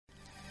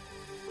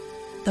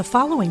The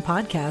following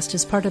podcast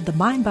is part of the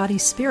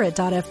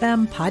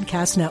MindBodySpirit.fm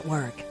podcast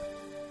network.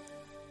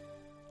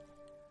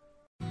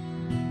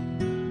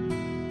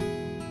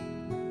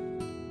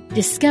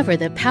 Discover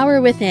the power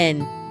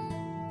within.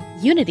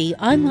 Unity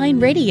Online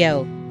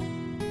Radio.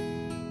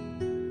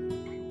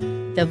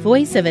 The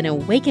voice of an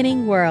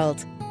awakening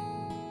world.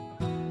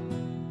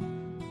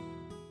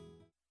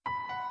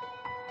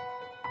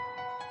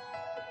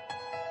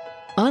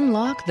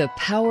 Unlock the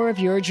power of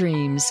your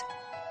dreams.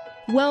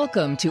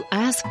 Welcome to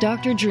Ask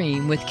Dr.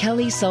 Dream with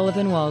Kelly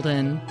Sullivan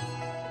Walden.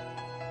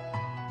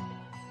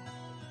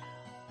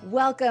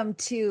 Welcome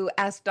to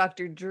Ask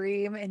Dr.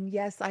 Dream. And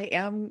yes, I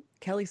am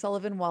Kelly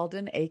Sullivan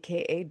Walden,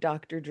 aka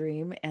Dr.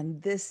 Dream.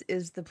 And this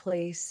is the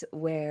place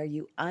where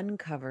you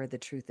uncover the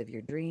truth of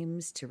your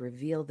dreams to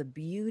reveal the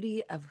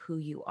beauty of who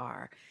you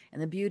are.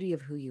 And the beauty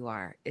of who you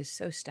are is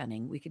so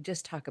stunning. We could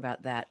just talk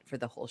about that for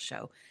the whole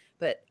show.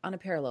 But on a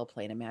parallel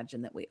plane,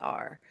 imagine that we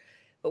are.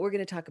 But we're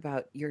going to talk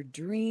about your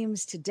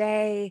dreams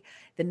today.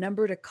 The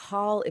number to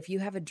call if you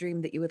have a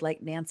dream that you would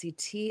like Nancy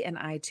T and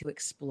I to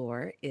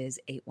explore is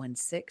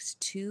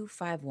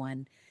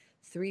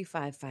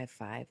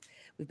 816-251-3555.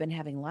 We've been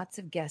having lots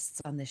of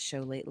guests on this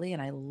show lately,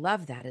 and I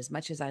love that. As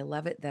much as I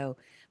love it, though,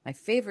 my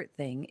favorite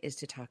thing is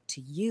to talk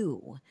to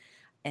you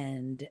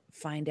and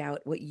find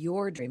out what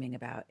you're dreaming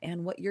about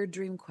and what your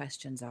dream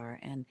questions are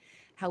and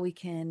how we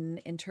can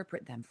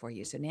interpret them for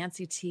you. So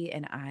Nancy T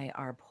and I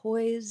are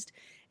poised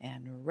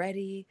and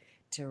ready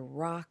to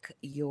rock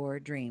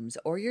your dreams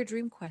or your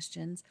dream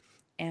questions.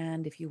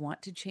 And if you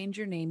want to change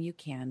your name, you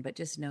can, but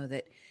just know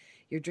that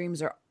your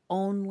dreams are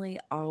only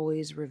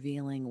always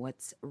revealing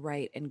what's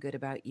right and good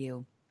about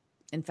you.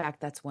 In fact,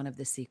 that's one of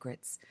the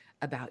secrets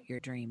about your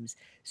dreams.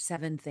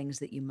 7 things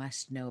that you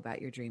must know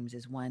about your dreams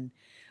is one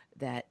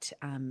that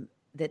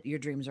that your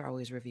dreams are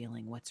always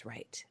revealing what's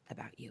right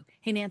about you.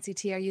 Hey, Nancy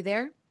T, are you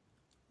there?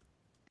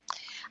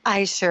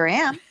 I sure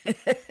am.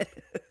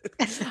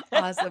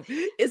 Awesome.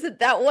 Isn't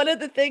that one of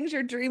the things?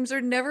 Your dreams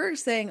are never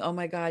saying, oh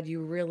my God,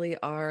 you really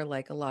are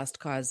like a lost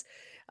cause.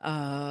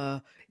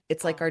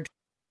 It's like our dreams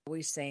are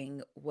always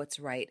saying what's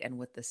right and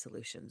what the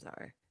solutions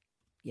are.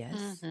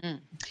 Yes.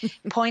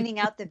 Mm-hmm. Pointing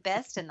out the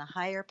best and the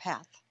higher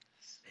path.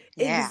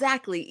 Yeah.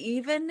 Exactly.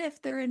 Even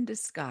if they're in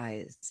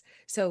disguise.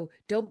 So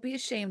don't be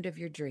ashamed of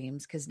your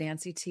dreams, because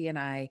Nancy T and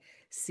I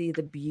see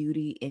the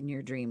beauty in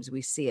your dreams.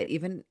 We see it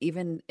even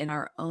in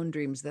our own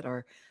dreams that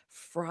are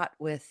fraught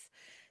with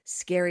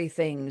scary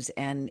things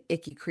and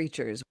icky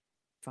creatures.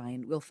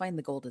 We'll find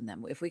the gold in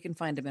them. If we can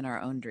find them in our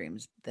own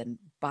dreams, then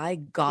by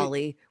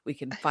golly, we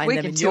can find them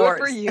in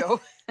yours. We can do it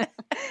for you.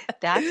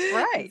 That's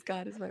right.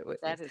 God is my witness.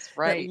 That is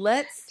right. But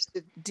let's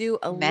do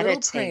a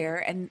little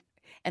prayer.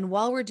 And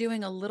while we're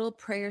doing a little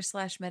prayer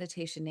 /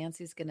 meditation,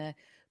 Nancy's going to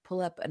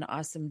pull up an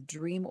awesome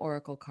dream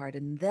oracle card.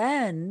 And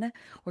then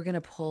we're going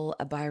to pull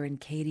a Byron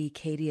Katie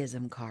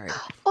Katieism card.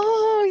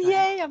 Oh,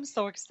 yay. I'm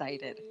so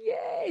excited.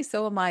 Yay.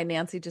 So am I.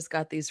 Nancy just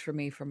got these for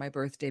me for my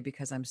birthday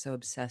because I'm so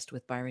obsessed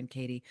with Byron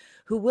Katie,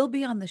 who will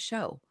be on the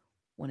show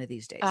one of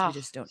these days. We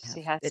just don't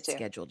have it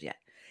scheduled yet.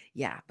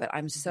 Yeah, but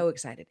I'm so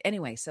excited.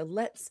 Anyway, so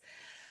let's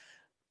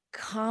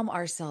calm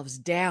ourselves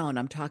down.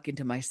 I'm talking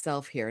to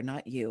myself here,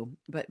 not you,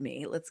 but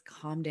me. Let's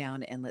calm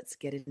down and let's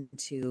get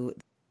into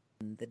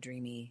the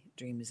dreamy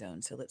dream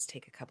zone. So let's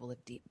take a couple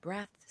of deep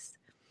breaths.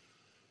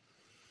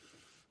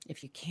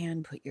 If you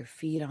can, put your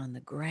feet on the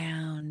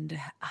ground.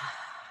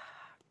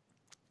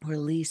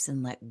 Release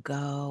and let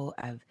go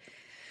of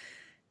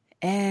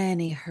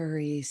any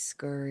hurry,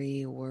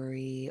 scurry,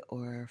 worry,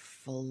 or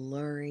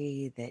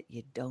flurry that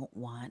you don't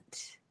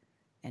want.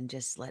 And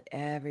just let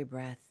every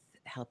breath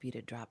help you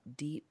to drop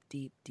deep,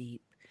 deep,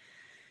 deep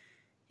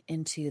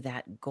into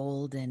that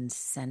golden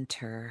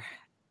center,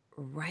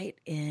 right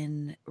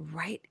in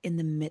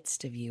the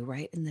midst of you,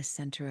 right in the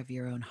center of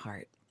your own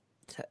heart.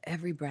 So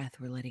every breath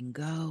we're letting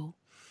go.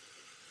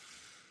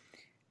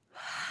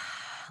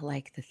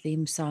 Like the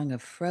theme song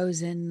of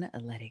Frozen,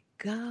 let it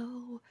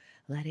go,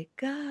 let it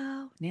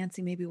go.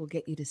 Nancy, maybe we'll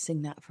get you to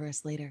sing that for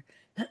us later.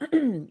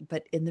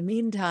 But in the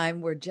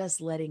meantime, we're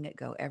just letting it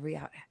go. Every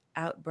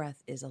out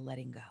breath is a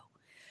letting go.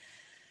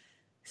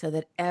 So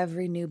that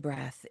every new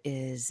breath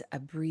is a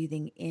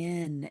breathing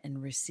in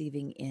and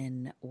receiving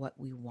in what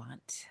we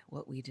want,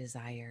 what we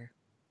desire.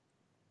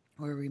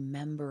 We're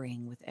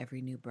remembering with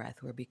every new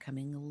breath. We're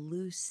becoming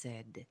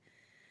lucid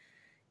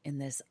in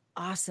this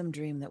awesome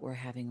dream that we're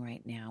having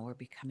right now. We're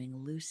becoming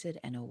lucid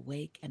and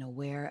awake and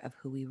aware of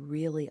who we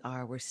really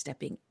are. We're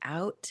stepping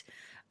out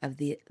of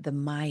the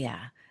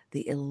Maya,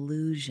 the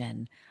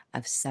illusion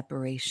of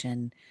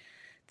separation,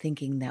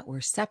 thinking that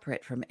we're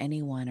separate from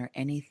anyone or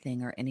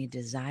anything or any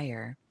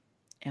desire.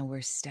 And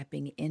we're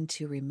stepping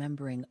into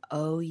remembering,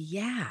 oh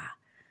yeah,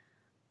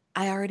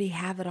 I already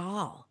have it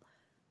all.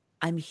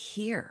 I'm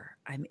here.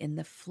 I'm in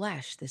the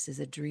flesh. This is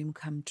a dream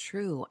come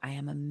true. I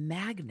am a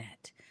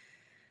magnet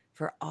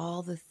for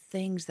all the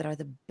things that are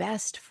the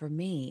best for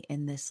me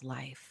in this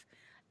life.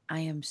 I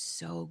am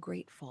so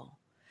grateful.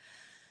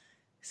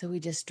 So we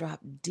just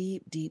drop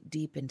deep, deep,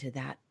 deep into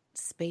that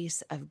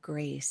space of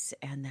grace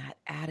and that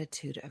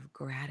attitude of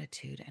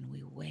gratitude, and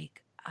we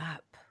wake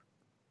up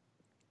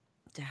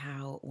to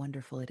how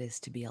wonderful it is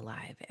to be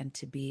alive and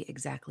to be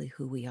exactly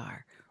who we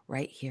are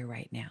right here,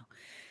 right now.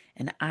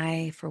 And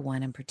I, for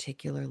one, am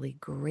particularly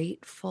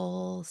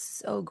grateful,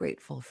 so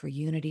grateful for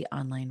Unity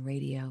Online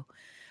Radio,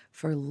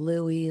 for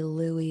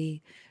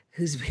Louie,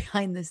 who's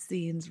behind the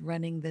scenes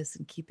running this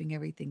and keeping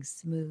everything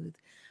smooth,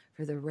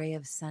 for the ray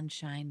of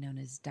sunshine known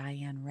as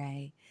Diane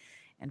Ray,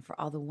 and for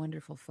all the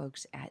wonderful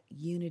folks at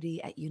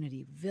Unity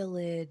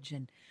Village,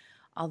 and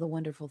all the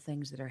wonderful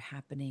things that are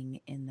happening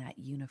in that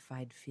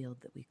unified field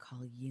that we call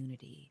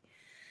Unity.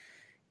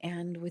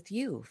 And with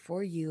you,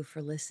 for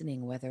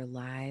listening, whether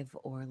live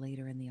or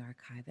later in the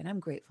archive. And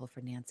I'm grateful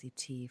for Nancy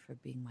T. for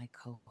being my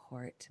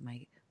cohort,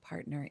 my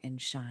partner in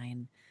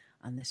shine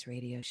on this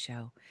radio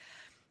show.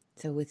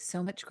 So with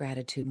so much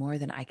gratitude, more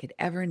than I could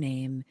ever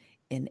name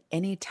in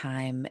any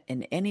time,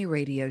 in any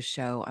radio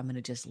show, I'm going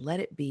to just let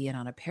it be, and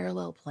on a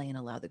parallel plane,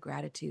 allow the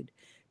gratitude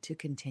to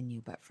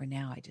continue. But for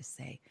now, I just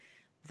say,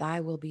 thy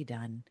will be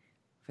done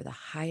for the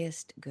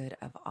highest good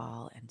of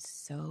all. And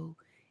so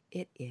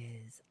it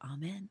is.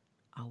 Amen.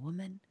 A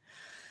woman.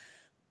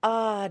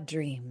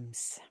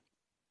 Dreams.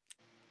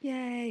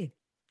 Yay.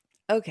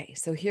 Okay,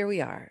 so here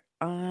we are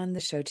on the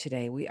show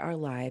today. We are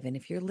live. And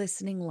if you're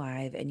listening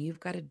live and you've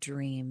got a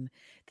dream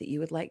that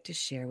you would like to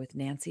share with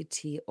Nancy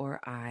T.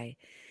 or I,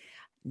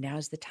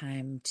 now's the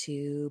time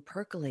to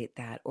percolate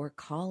that, or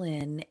call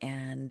in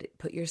and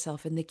put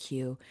yourself in the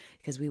queue,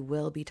 because we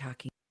will be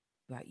talking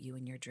about you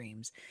and your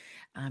dreams.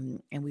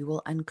 And we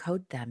will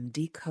uncode them,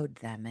 decode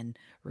them, and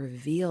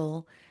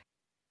reveal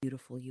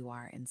beautiful you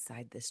are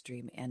inside this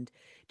dream. And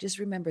just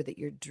remember that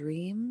your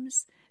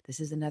dreams,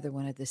 this is another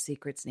one of the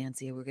secrets,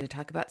 Nancy. We're going to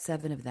talk about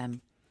 7 of them.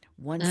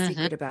 One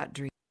secret about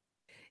dreams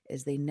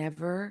is they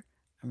never,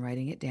 I'm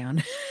writing it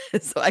down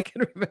so I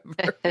can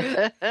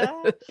remember.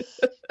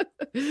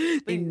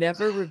 They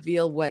never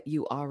reveal what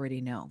you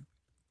already know.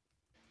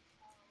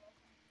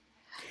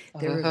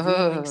 They're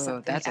revealing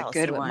something that's else. A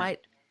good so one.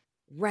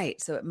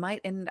 So it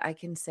might, and I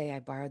can say I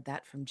borrowed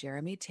that from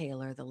Jeremy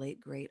Taylor, the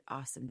late, great,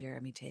 awesome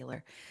Jeremy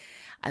Taylor.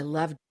 I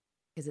love,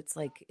 because it's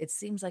like, it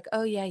seems like,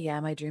 oh yeah,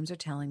 my dreams are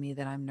telling me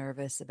that I'm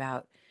nervous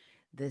about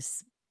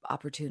this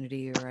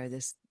opportunity or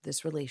this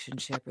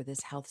relationship or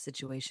this health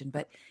situation.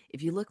 But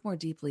if you look more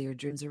deeply, your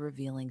dreams are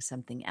revealing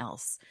something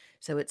else.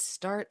 So it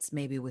starts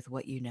maybe with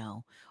what you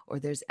know, or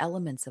there's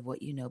elements of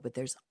what you know, but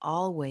there's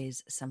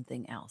always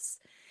something else.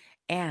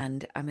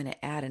 And I'm going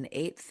to add an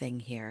 8th thing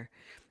here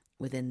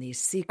within these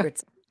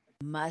secrets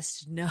you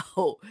must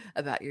know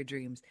about your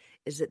dreams,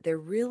 is that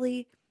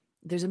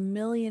there's a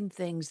million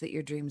things that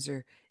your dreams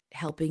are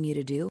helping you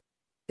to do.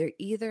 They're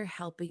either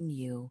helping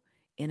you,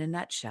 in a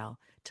nutshell,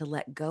 to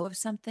let go of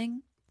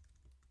something,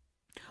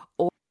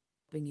 or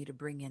helping you to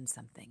bring in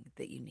something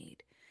that you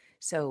need.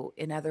 So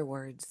in other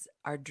words,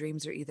 our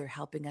dreams are either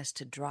helping us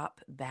to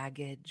drop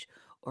baggage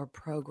or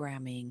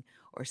programming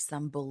or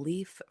some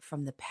belief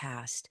from the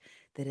past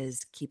that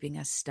is keeping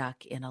us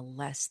stuck in a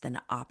less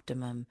than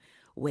optimum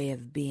way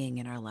of being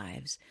in our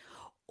lives,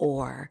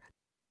 or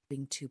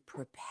to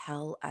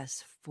propel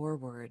us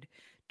forward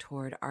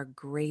toward our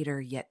greater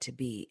yet to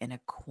be in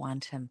a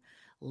quantum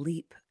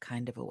leap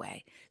kind of a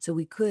way. So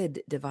we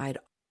could divide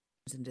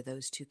into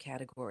those 2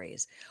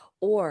 categories,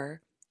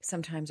 or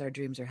sometimes our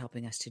dreams are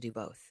helping us to do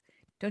both.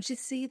 Don't you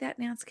see that,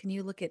 Nance? Can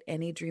you look at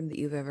any dream that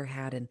you've ever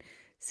had and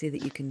see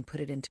that you can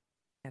put it into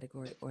one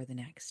category or the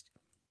next?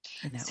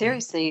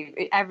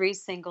 Seriously, every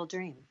single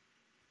dream.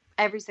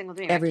 Every single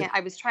dream. I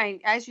was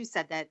trying, as you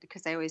said that,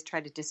 because I always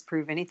try to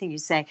disprove anything you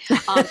say.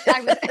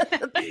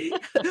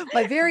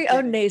 My very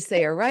own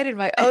naysayer, right in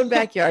my own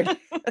backyard.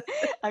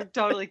 I'm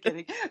totally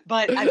kidding.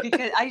 But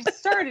because I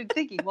started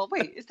thinking, well,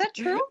 wait, is that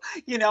true?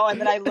 And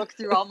then I look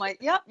through all my,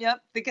 yep,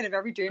 thinking of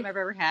every dream I've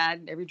ever had,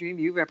 and every dream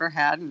you've ever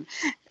had.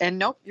 And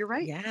nope, you're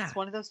right. Yeah. It's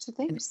one of those 2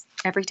 things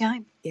every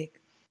time.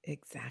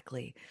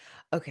 Exactly.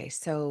 Okay.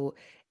 So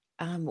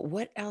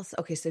what else?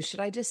 Okay. So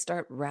should I just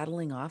start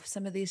rattling off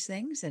some of these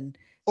things,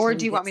 or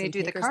do you want me to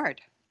do the card?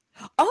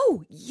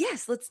 Oh,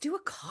 yes. Let's do a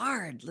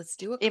card.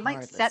 It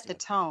might set the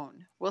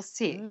tone. We'll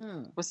see.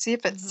 Mm-hmm. We'll see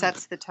if it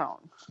sets the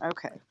tone.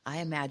 Okay. I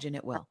imagine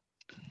it will.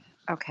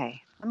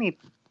 Okay. Let me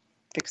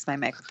fix my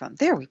microphone.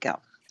 There we go.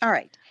 All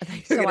right. I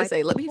thought you were going to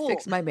say, let me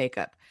fix my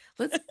makeup.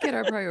 Let's get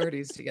our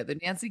priorities together.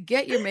 Nancy,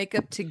 get your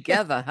makeup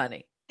together,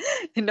 honey.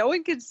 No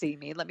one can see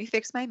me. Let me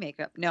fix my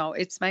makeup. No,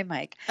 it's my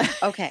mic.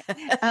 Okay.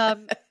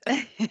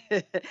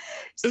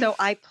 So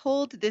I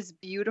pulled this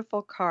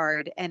beautiful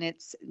card, and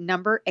it's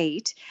number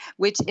 8,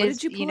 which Where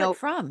did you pull it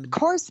from?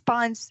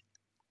 Corresponds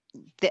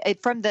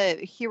from the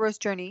Hero's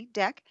Journey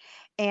deck.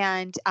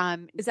 And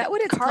is that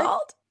what it's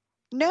called?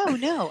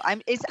 No.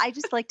 I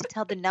just like to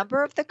tell the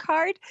number of the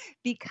card,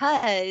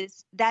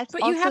 because that's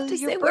but also you have to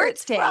your say birthday. where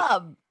it's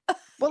from.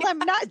 Well, I'm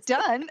not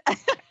done.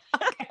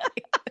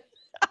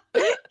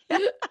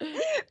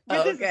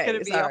 This is going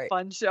to be a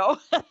fun show.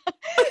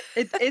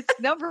 It's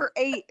number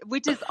 8,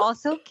 which is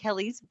also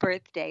Kelly's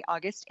birthday,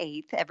 August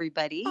 8th,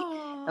 everybody.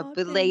 A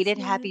belated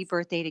happy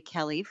birthday to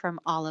Kelly from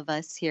all of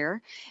us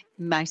here.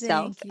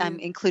 myself, Thank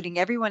you. including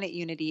everyone at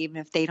Unity, even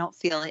if they don't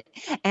feel it,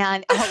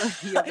 and all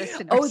of you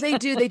listeners. Oh, they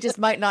do. They just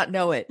might not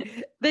know it.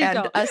 They And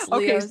don't. us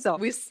Okay, Leos, so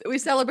we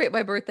celebrate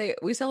my birthday.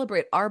 We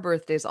celebrate our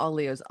birthdays, all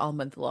Leos, all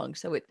month long.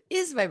 So it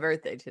is my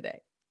birthday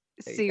today.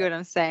 There you see go. what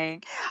I'm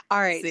saying?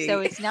 All right, so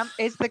See.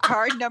 it's the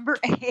card number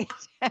 8,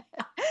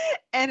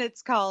 and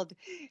it's called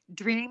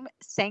Dream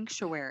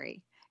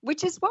Sanctuary,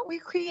 which is what we're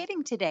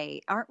creating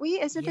today, aren't we?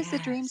 Isn't this a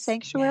dream Yes,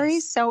 sanctuary?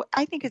 yes, So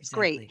I think it's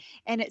great. exactly.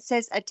 And it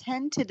says,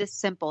 attend to the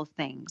simple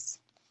things.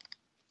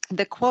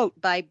 The quote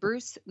by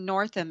Bruce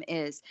Northam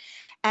is,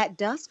 "At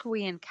dusk,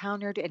 we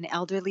encountered an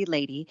elderly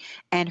lady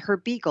and her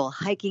beagle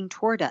hiking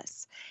toward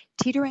us.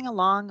 Teetering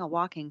along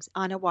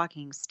on a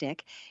walking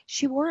stick,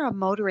 she wore a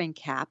motoring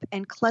cap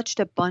and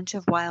clutched a bunch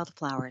of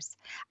wildflowers.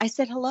 I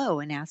said hello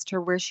and asked her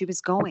where she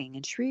was going,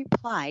 and she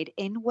replied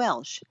in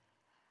Welsh,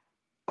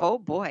 'Oh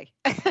boy.'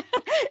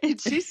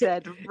 And she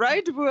said,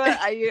 'Right where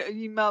you're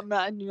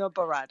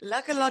barad.'"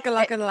 Laka, laka,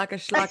 laka, laka,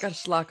 shlaka,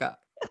 shlaka.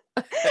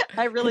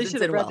 I really 'Cause it's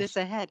should have in read Welsh. this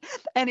ahead.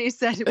 And he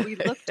said, we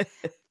looked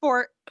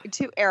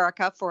to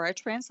Erica for a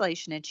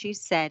translation, and she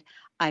said,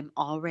 "I'm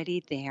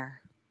already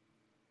there."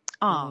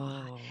 Oh,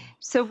 Oh,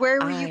 so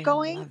where were you I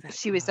going? love that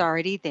She was card.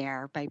 already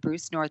there, by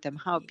Bruce Northam.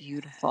 How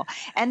beautiful.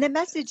 And the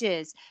message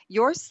Yes. is,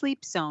 your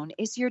sleep zone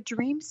is your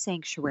dream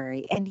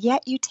sanctuary, and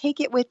yet you take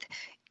it with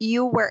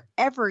you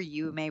wherever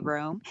you may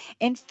roam.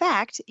 In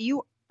fact,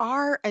 you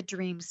are a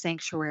dream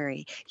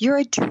sanctuary. You're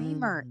a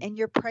dreamer, Mm. and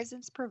your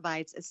presence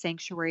provides a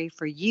sanctuary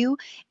for you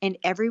and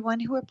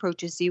everyone who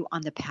approaches you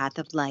on the path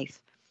of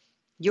life.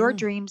 Your Mm.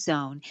 dream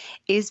zone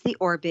is the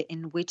orbit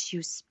in which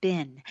you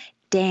spin,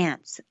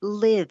 dance,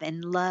 live,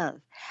 and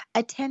love.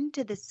 Attend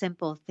to the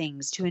simple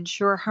things to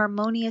ensure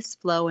harmonious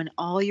flow in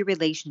all your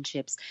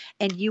relationships,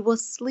 and you will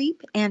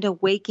sleep and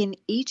awaken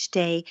each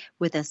day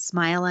with a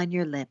smile on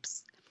your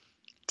lips.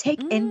 Take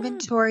Mm.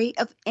 inventory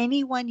of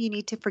anyone you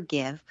need to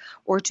forgive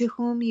or to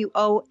whom you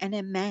owe an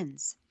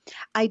amends.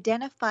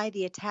 Identify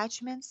the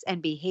attachments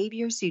and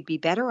behaviors you'd be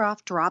better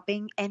off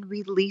dropping and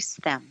release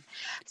them.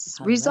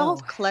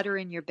 Resolve Hello. clutter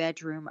in your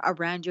bedroom,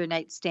 around your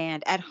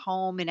nightstand, at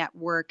home, and at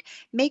work.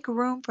 Make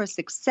room for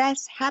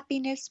success,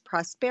 happiness,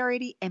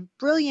 prosperity, and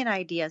brilliant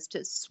ideas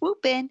to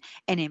swoop in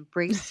and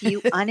embrace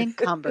you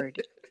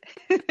unencumbered.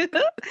 Isn't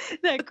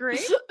that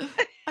great?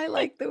 I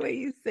like the way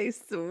you say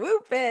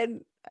swoop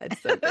in.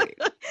 That's so great.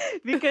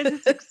 Because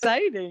it's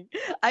exciting.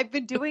 I've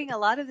been doing a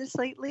lot of this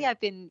lately. I've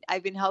been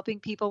helping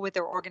people with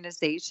their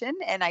organization,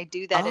 and I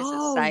do that as a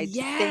Oh, side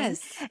thing.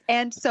 yes.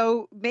 And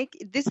so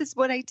this is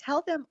what I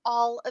tell them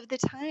all of the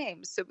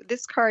time. So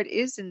this card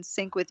is in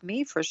sync with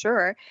me for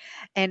sure.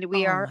 And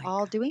we Oh are my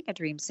all God. doing a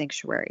dream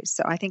sanctuary.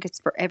 So I think it's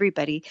for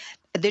everybody.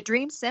 The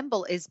dream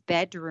symbol is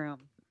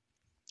bedroom.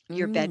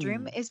 Your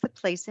bedroom Mm. is the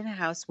place in a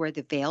house where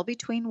the veil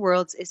between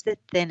worlds is the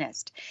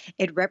thinnest.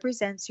 It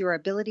represents your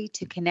ability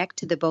to connect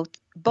to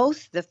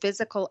both the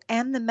physical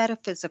and the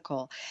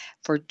metaphysical,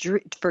 for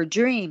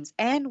dreams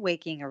and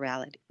waking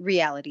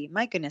reality.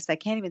 My goodness, I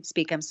can't even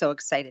speak. I'm so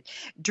excited.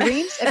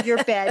 Dreams of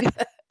your bed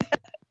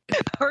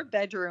or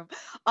bedroom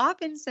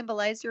often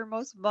symbolize your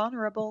most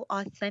vulnerable,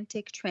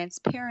 authentic,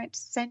 transparent,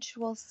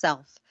 sensual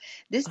self.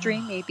 This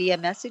dream may be a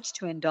message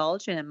to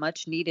indulge in a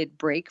much needed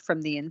break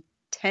from the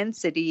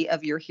intensity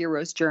of your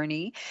hero's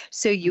journey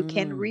so you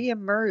can Mm.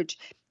 reemerge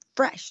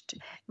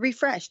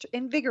refreshed,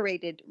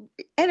 invigorated,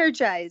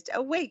 energized,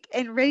 awake,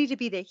 and ready to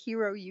be the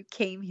hero you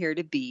came here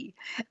to be.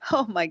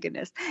 Oh my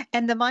goodness.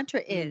 And the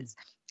mantra Mm. is,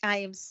 I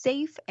am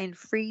safe and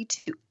free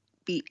to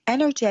be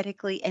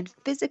energetically and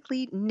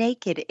physically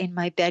naked in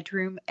my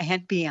bedroom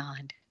and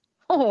beyond.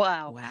 Oh,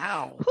 wow.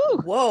 Wow.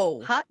 Whew.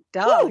 Whoa. Hot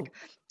dog.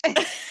 Woo.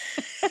 Isn't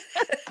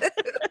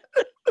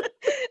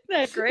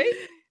that great?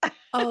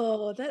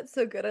 Oh, that's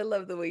so good. I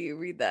love the way you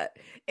read that.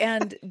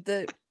 And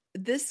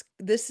this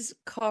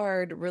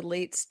card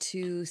relates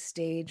to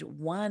stage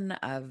 1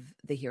 of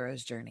the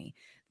hero's journey,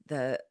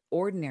 the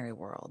ordinary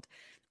world.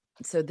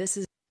 So this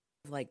is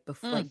like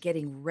before, like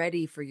getting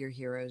ready for your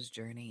hero's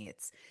journey.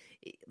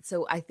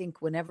 So I think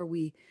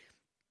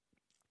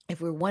if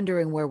we're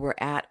wondering where we're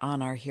at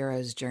on our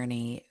hero's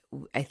journey,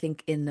 I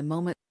think in the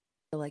moment,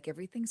 like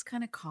everything's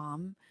kind of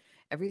calm.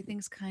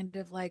 Everything's kind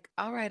of like,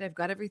 all right, I've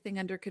got everything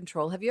under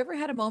control. Have you ever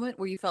had a moment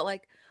where you felt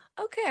like,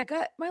 okay,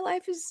 my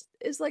life is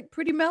like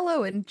pretty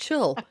mellow and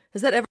chill?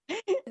 Has that ever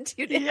happened to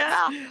you,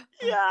 Nancy?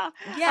 Yeah.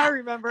 I Yeah.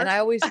 remember. And I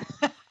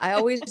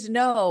always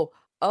know,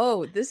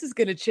 oh, this is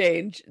going to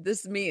change.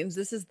 This means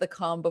this is the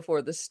calm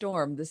before the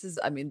storm. This is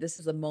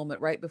a moment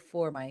right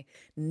before my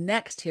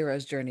next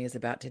hero's journey is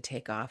about to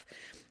take off.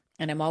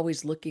 And I'm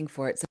always looking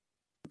for it. So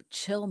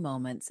chill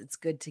moments, it's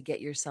good to get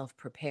yourself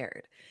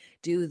prepared.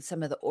 Do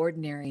some of the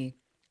ordinary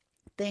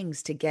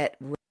things to get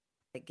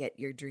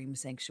your dream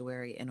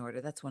sanctuary in order.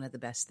 That's one of the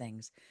best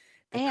things.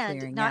 The And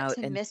clearing not out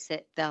to and miss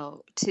it,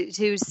 though,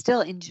 to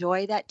still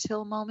enjoy that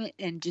chill moment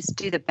and just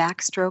do the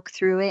backstroke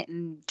through it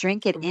and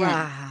drink it in.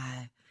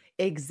 right.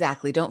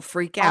 Exactly. Don't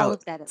freak All out.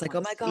 of that at It's like,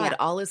 oh my once. God, Yeah.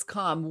 all is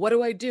calm. What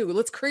do I do?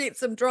 Let's create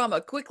some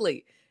drama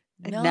quickly.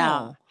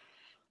 No.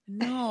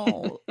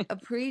 No.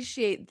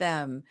 Appreciate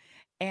them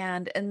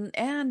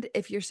And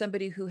if you're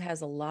somebody who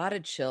has a lot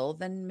of chill,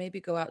 then maybe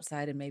go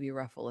outside and maybe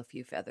ruffle a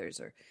few feathers,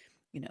 or,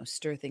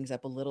 stir things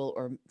up a little,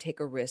 or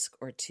take a risk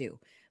or two.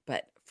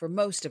 But for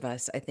most of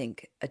us, I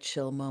think a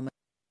chill moment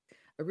is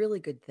a really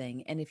good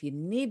thing. And if you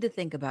need to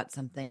think about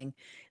something,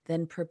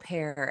 then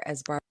prepare,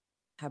 as Barbara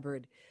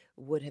Hubbard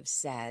would have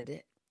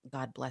said,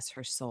 God bless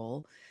her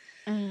soul,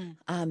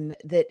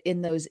 that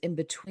in those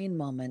in-between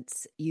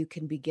moments, you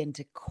can begin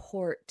to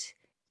court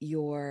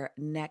your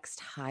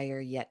next higher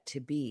yet to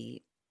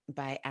be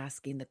by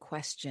asking the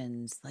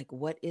questions like,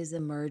 what is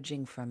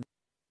emerging from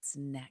this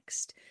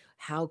next?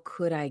 How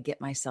could I get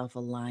myself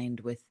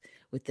aligned with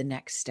the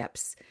next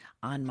steps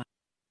on my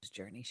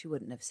journey? She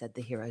wouldn't have said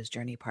the hero's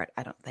journey part,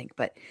 I don't think,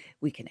 but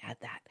we can add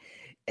that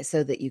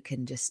so that you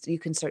can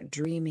start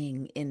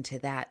dreaming into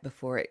that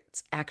before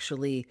it's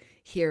actually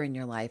here in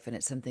your life and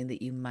it's something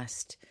that you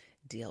must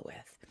deal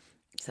with.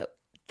 So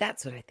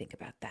that's what I think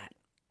about that.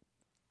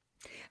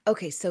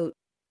 Okay, so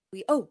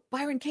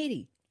Byron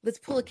Katie. Let's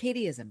pull a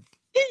Katieism.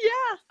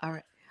 Yeah. All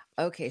right.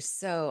 Okay,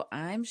 so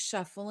I'm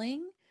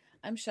shuffling.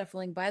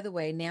 By the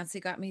way,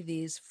 Nancy got me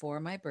these for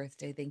my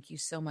birthday. Thank you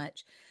so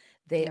much.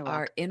 They You're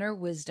are welcome. Inner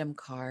Wisdom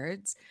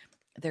cards.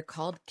 They're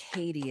called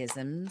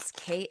Katieisms,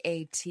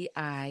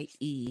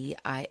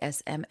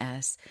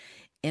 Katieisms.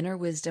 Inner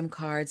Wisdom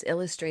cards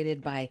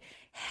illustrated by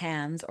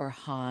Hans, or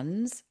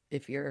Hans,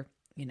 if you're,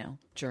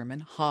 German,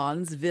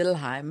 Hans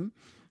Wilhelm.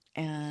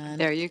 And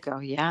there you go.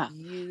 Yeah.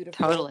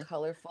 Beautiful, Totally.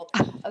 colorful.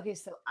 Okay,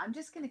 so I'm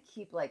just going to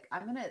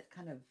I'm going to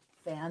kind of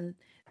fan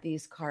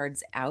these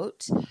cards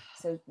out.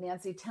 So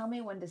Nancy, tell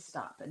me when to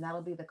stop, and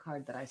that'll be the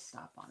card that I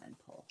stop on and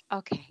pull.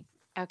 Okay.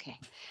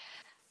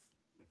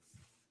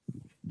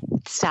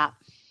 Stop.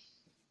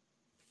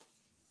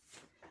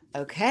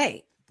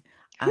 Okay.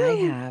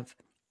 I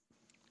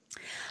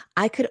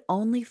could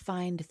only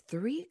find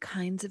 3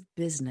 kinds of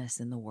business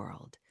in the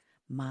world: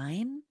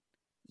 mine,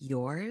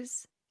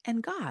 yours,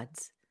 and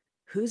God's.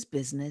 Whose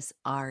business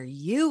are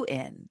you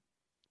in?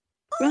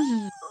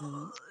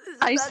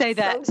 I say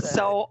that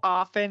so so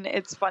often.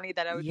 It's funny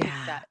that I would pick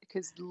Yeah. that,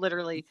 because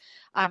literally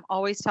I'm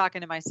always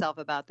talking to myself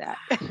about that.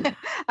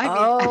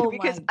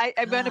 Because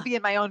I'm going to be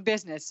in my own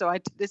business. So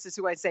this is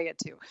who I say it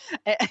to.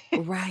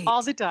 Right.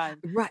 All the time.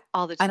 Right.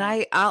 All the time.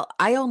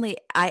 And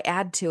I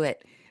add to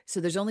it. So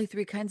there's only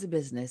 3 kinds of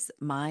business: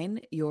 mine,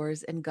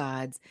 yours, and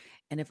God's.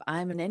 And if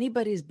I'm in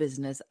anybody's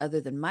business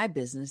other than my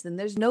business, then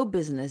there's no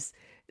business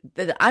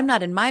that I'm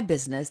not in my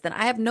business. Then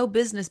I have no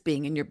business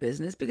being in your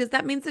business, because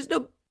that means there's no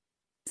business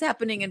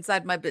happening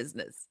inside my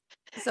business.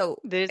 So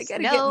I got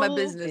to get my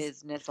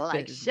business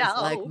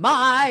like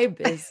my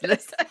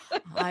business.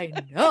 I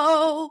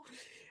know.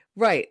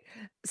 Right.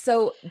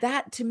 So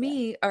that, to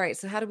me, all right.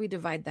 So how do we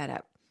divide that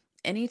up?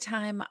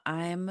 Anytime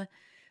I'm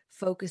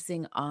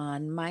focusing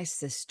on my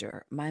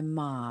sister, my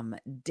mom,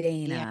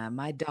 Dana,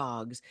 my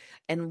dogs,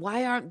 and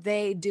why aren't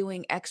they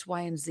doing X,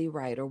 Y, and Z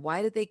right? Or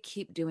why do they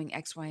keep doing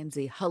X, Y, and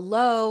Z?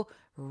 Hello,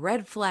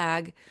 red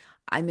flag.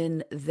 I'm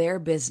in their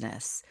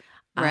business.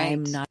 Right.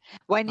 I'm not.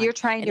 When you're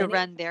trying to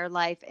run their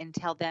life and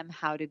tell them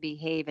how to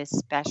behave,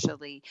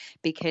 especially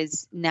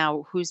because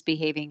now who's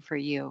behaving for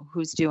you?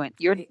 Who's doing?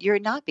 You're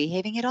not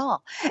behaving at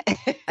all.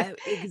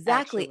 Exactly.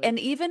 Actually. And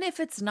even if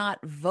it's not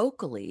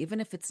vocally,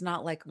 even if it's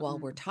not like while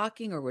we're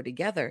talking or we're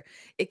together,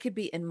 it could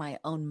be in my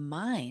own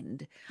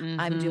mind.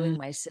 I'm doing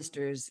my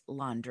sister's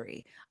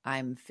laundry.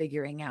 I'm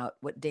figuring out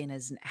what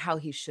Dana's, how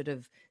he should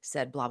have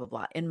said blah, blah,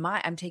 blah.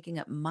 I'm taking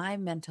up my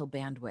mental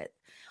bandwidth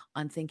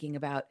on thinking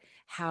about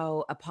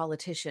how a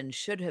politician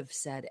should have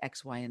said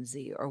X, Y, and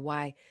Z, or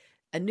why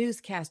a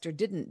newscaster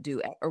didn't do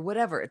it, or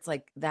whatever. It's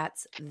like,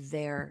 that's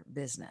their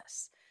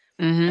business.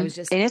 And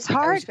it's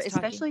hard,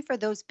 especially for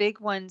those big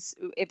ones.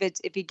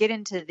 If you get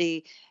into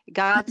the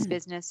God's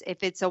business,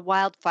 if it's a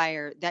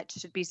wildfire, that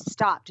should be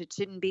stopped. It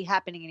shouldn't be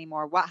happening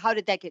anymore. How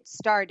did that get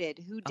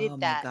started? Who did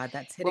that? Oh my God,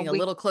 that's hitting a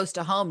little close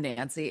to home,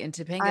 Nancy. In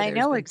Topanga, I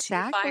know, been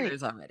exactly. 2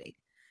 fires already.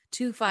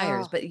 2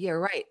 fires, but you're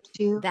right.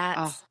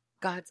 That's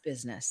God's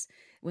business.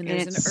 When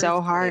there's an earthquake,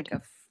 so hard.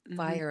 A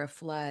fire, a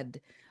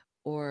flood,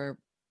 or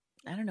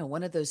I don't know,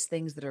 one of those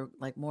things that are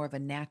like more of a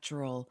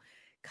natural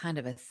kind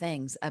of a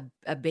things,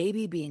 a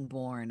baby being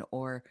born,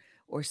 or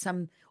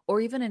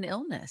even an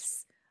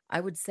illness. I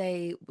would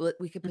say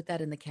we could put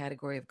that in the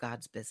category of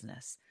God's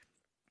business.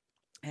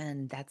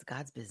 And that's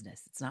God's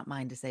business. It's not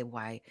mine to say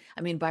why.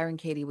 I mean, Byron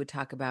Katie would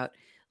talk about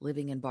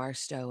living in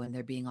Barstow and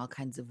there being all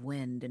kinds of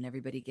wind and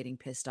everybody getting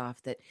pissed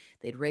off that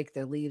they'd rake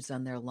their leaves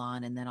on their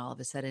lawn, and then all of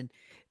a sudden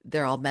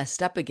they're all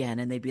messed up again,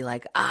 and they'd be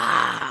like,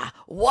 why?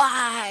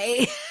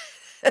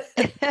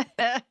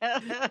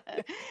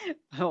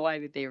 Why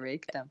did they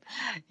rake them?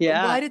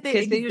 Yeah. Why did they?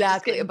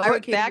 Exactly.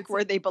 Put back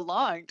where they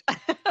belonged.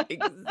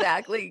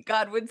 Exactly.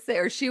 God would say,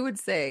 or she would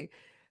say,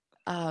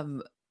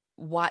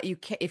 why you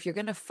can't, if you're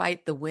going to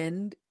fight the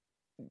wind,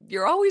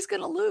 you're always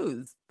going to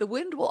lose. The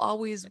wind will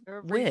always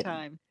win.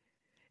 Time.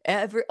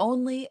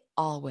 Only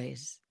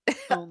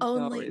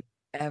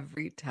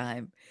every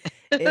time.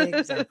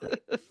 Exactly.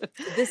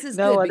 This is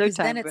no good other because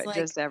time, then it's but like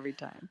just every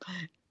time.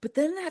 But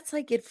then that's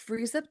like, it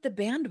frees up the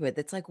bandwidth.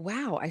 It's like,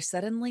 wow, I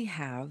suddenly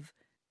have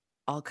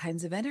all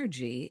kinds of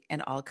energy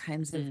and all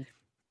kinds of Mm.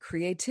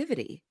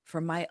 creativity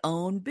for my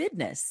own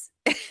business.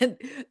 And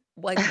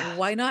like,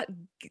 why not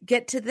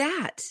get to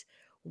that?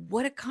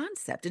 What a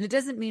concept. And it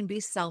doesn't mean be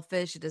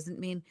selfish. It doesn't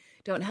mean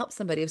don't help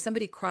somebody. If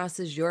somebody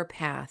crosses your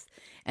path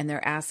and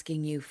they're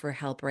asking you for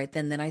help right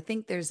then I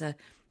think there's a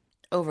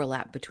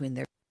overlap between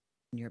their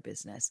and your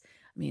business.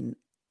 I mean,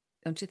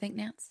 don't you think,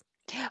 Nance?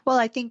 Well,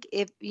 I think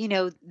if,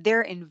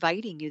 they're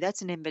inviting you,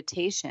 that's an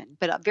invitation.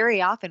 But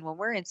very often when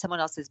we're in someone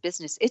else's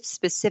business, it's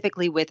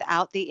specifically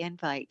without the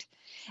invite.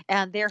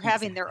 And they're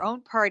having their Exactly.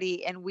 own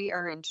party and we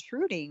are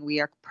intruding.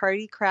 We are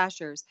party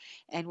crashers.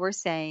 And we're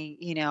saying,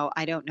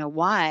 I don't know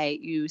why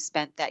you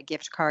spent that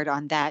gift card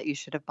on that. You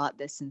should have bought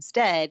this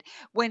instead.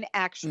 When Mm,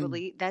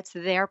 actually that's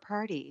their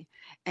party.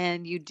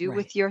 And you do right,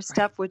 with your right.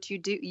 stuff what you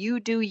do. You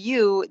do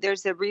you.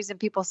 There's a reason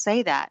people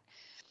say that.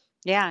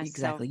 Yeah. So.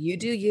 Exactly. You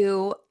do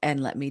you and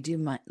let me do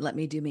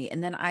me.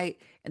 And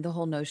the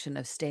whole notion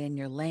of stay in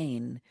your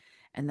lane.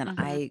 And then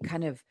I Mhm.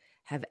 kind of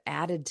have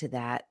added to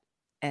that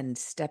and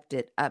stepped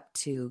it up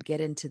to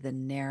get into the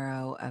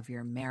narrow of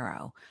your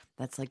marrow.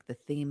 That's like the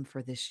theme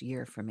for this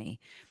year for me.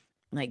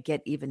 Like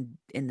get even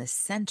in the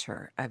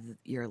center of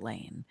your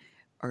lane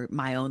or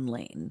my own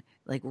lane,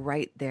 like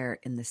right there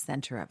in the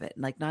center of it.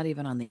 Like not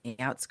even on the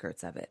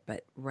outskirts of it,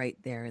 but right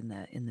there in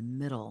the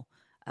middle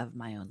of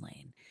my own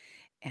lane.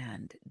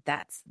 And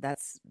that's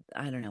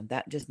I don't know,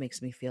 that just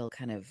makes me feel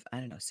kind of, I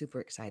don't know, super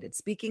excited.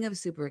 Speaking of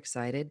super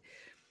excited,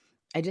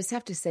 I just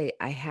have to say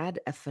I had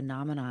a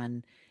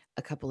phenomenon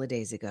a couple of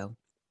days ago.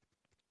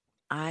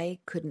 I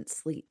couldn't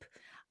sleep.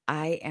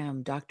 I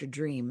am Dr.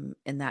 Dream,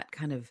 and that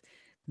kind of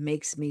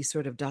makes me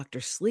sort of Dr.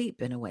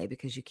 Sleep in a way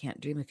because you can't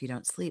dream if you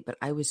don't sleep. But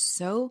I was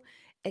so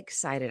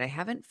excited. I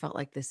haven't felt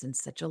like this in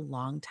such a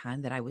long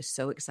time that I was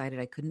so excited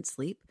I couldn't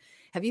sleep.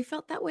 Have you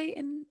felt that way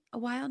in a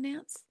while,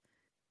 Nance?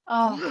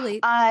 Can you Oh,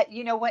 relate?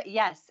 you know what?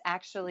 Yes,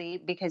 actually,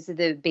 because of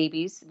the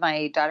babies,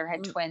 my daughter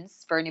had Mm,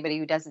 twins, for anybody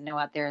who doesn't know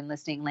out there in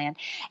listening land.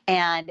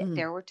 And mm,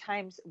 there were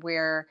times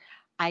where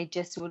I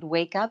just would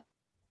wake up,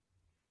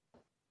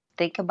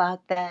 think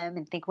about them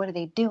and think, what are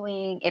they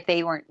doing? If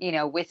they weren't,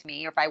 with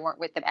me or if I weren't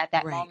with them at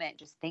that right. moment,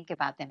 just think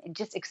about them and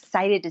just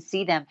excited to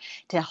see them,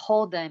 to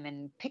hold them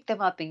and pick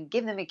them up and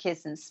give them a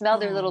kiss and smell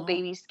their little Oh,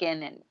 baby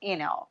skin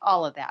and,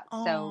 all of that.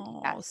 So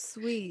oh, yes,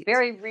 sweet.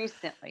 very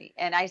recently.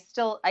 And I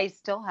still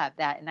have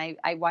that. And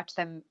I watch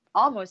them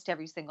almost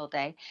every single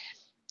day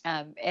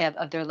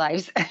of their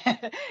lives.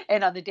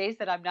 And on the days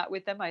that I'm not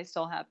with them, I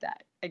still have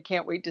that. I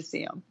can't wait to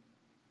see them.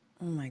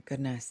 Oh my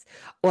goodness.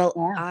 Well,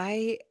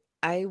 Yeah.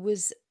 I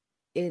was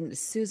in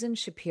Susan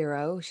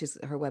Shapiro.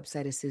 Her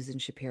website is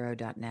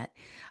susanshapiro.net.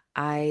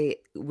 I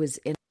was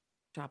in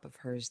a shop of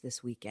hers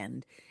this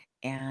weekend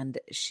and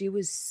she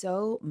was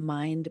so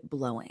mind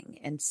blowing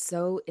and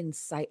so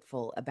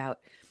insightful about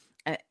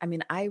I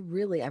mean, I've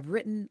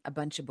written a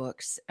bunch of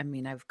books. I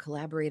mean, I've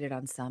collaborated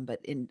on some, but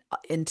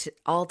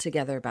all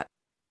together about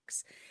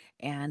books.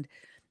 And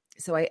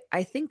so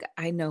I think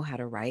I know how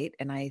to write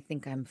and I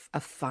think I'm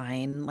a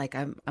fine, like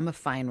I'm a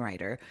fine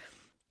writer,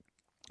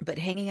 but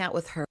hanging out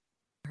with her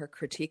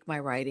critique my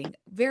writing,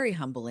 very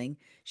humbling.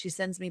 She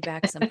sends me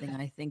back something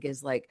I think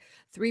is like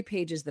 3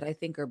 pages that I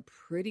think are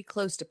pretty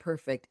close to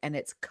perfect and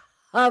it's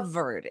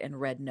covered in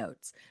red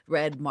notes,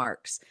 red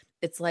marks.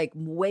 It's like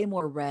way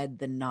more red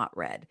than not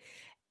red.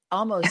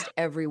 Almost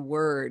every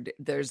word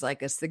there's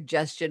like a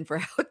suggestion for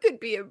how it could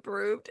be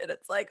improved and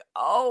it's like,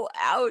 oh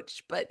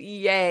ouch, but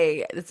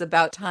yay, it's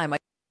about time I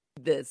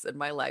did this in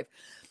my life.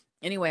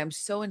 Anyway, I'm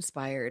so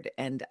inspired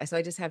and so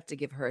I just have to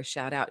give her a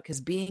shout out because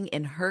being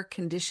in her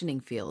conditioning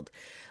field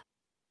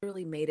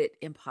really made it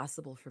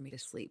impossible for me to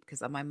sleep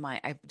because on my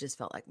mind I just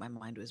felt like my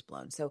mind was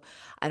blown. So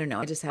I don't know,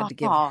 I just had to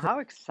give Oh, her how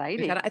a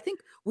shout out. exciting. I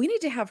think we need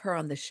to have her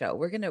on the show.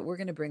 We're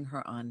gonna bring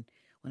her on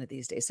one of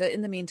these days. So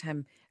in the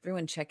meantime,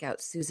 everyone check out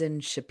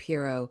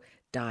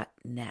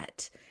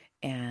susanshapiro.net.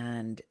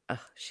 And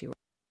she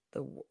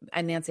the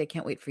and Nancy, I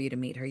can't wait for you to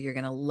meet her. You're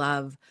gonna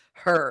love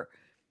her.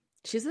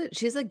 She's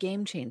a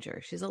game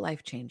changer. She's a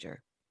life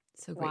changer.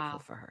 So grateful Wow.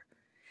 for her.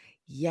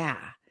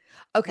 Yeah.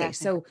 Okay,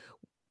 That's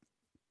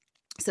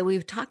so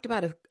we've talked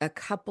about a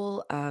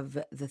couple of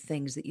the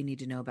things that you need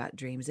to know about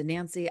dreams. And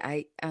Nancy,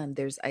 I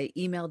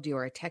emailed you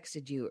or I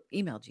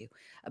emailed you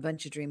a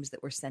bunch of dreams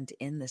that were sent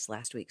in this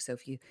last week. So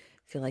if you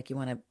feel like you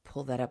want to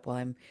pull that up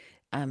while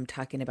I'm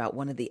talking about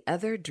one of the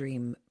other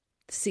dream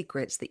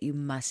secrets that you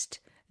must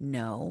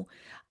know,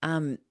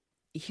 um,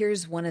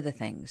 here's one of the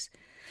things.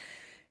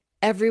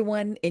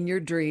 Everyone in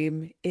your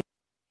dream is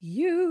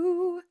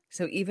you.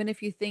 So even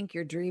if you think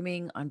you're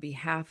dreaming on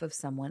behalf of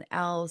someone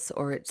else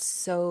or it's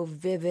so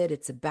vivid,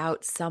 it's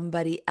about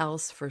somebody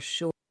else for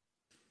sure,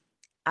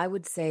 I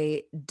would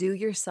say do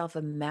yourself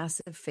a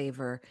massive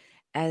favor,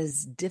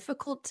 as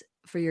difficult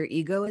for your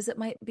ego as it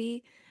might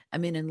be. I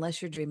mean,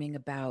 unless you're dreaming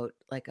about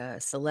like a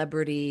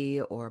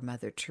celebrity or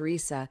Mother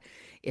Teresa,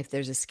 if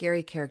there's a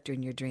scary character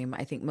in your dream,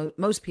 I think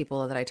most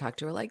people that I talk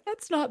to are like,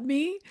 that's not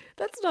me.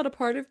 That's not a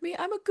part of me.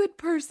 I'm a good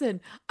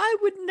person. I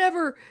would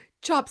never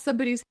chop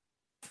somebody's.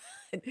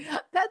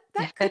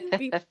 that couldn't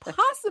be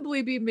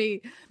possibly be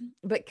me.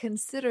 But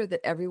consider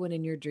that everyone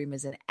in your dream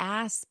is an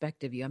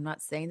aspect of you. I'm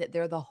not saying that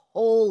they're the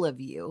whole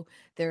of you.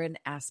 They're an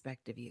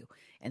aspect of you.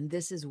 And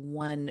this is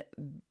one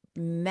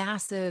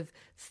massive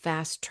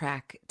fast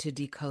track to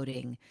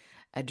decoding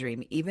a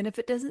dream. Even if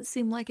it doesn't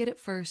seem like it at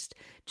first,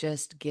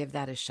 just give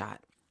that a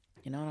shot.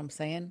 You know what I'm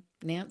saying,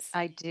 Nance?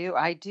 I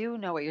do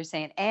know what you're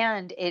saying.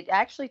 And it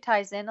actually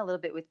ties in a little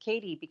bit with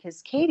Katie,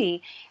 because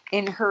Katie,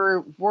 in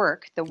her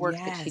work, the work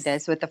that she Yes.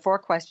 does with the 4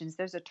 questions,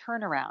 there's a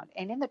turnaround.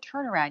 And in the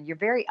turnaround, you're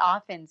very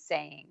often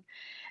saying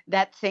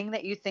that thing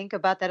that you think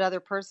about that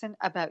other person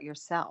about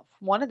yourself.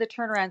 One of the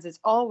turnarounds is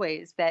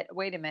always that,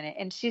 wait a minute.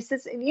 And she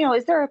says,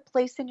 is there a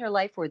place in your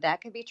life where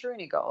that could be true? And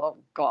you go, oh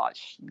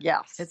gosh,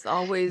 yes. It's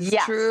always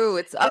Yes. true.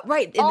 It's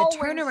right in the Always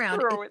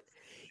turnaround. true.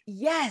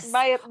 Yes.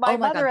 My Oh my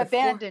mother God,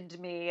 abandoned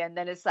me, and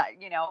then it's like,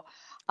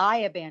 I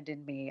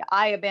abandoned me.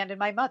 I abandoned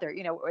my mother.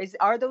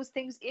 Are those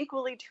things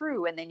equally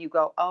true? And then you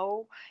go,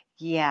 oh,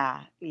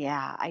 yeah,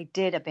 I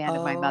did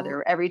abandon my Oh,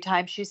 mother. Every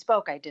time she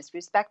spoke, I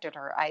disrespected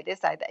her. I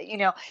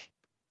that.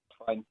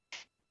 Fine.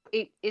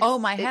 oh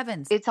my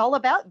heavens. It's all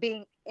about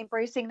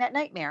embracing that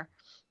nightmare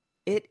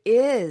It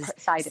is.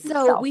 side of So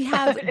yourself. we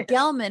have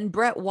Gelman,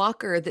 Brett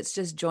Walker, that's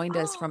just joined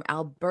us from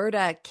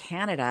Alberta,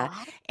 Canada.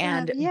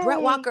 And Brett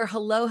Yay. Walker,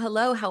 hello.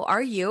 How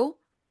are you?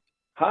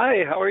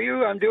 Hi, how are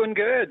you? I'm doing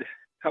good.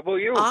 How about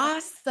you?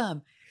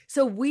 Awesome.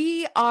 So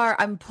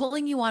I'm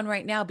pulling you on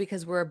right now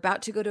because we're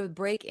about to go to a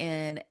break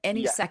in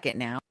any second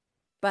now.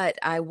 But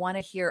I want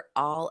to hear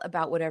all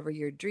about whatever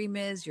your dream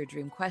is, your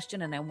dream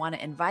question. And I want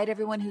to invite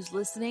everyone who's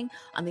listening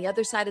on the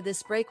other side of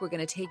this break. We're going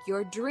to take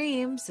your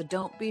dream. So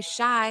don't be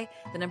shy.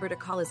 The number to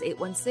call is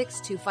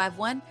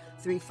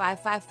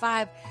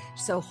 816-251-3555.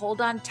 So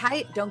hold on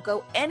tight. Don't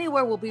go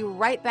anywhere. We'll be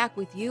right back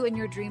with you and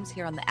your dreams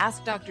here on the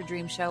Ask Dr.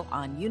 Dream Show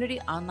on Unity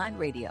Online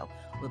Radio.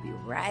 We'll be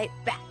right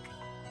back.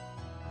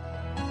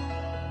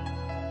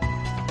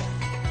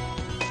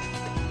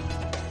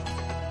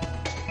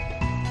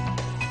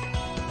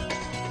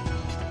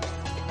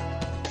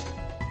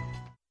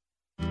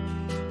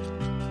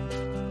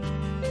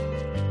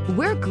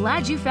 We're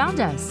glad you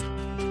found us.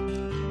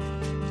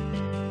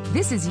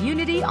 This is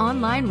Unity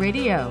Online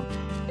Radio,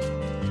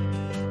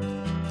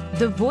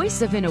 the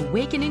voice of an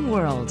awakening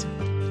world.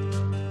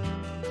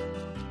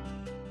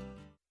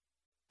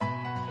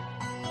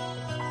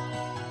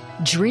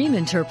 Dream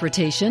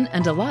interpretation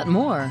and a lot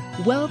more.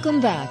 Welcome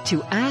back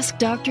to Ask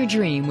Dr.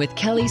 Dream with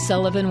Kelly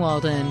Sullivan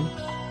Walden.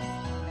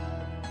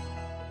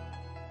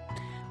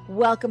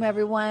 Welcome,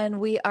 everyone.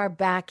 We are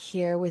back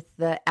here with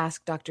the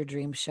Ask Dr.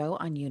 Dream show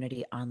on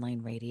Unity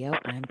Online Radio.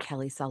 I'm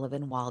Kelly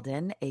Sullivan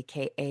Walden,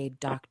 aka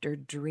Dr.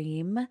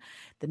 Dream.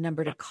 The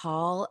number to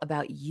call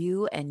about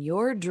you and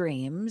your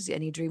dreams,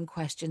 any dream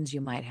questions you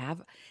might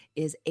have,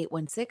 is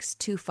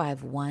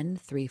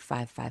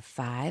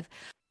 816-251-3555.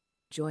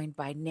 Joined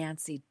by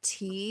Nancy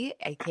T,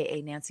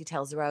 aka Nancy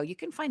Tells the Row. You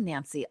can find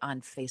Nancy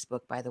on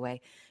Facebook, by the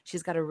way.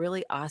 She's got a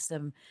really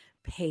awesome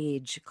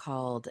page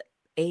called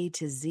A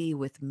to Z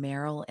with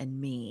Meryl and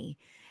Me.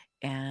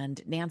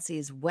 And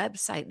Nancy's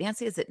website,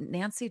 Nancy, is it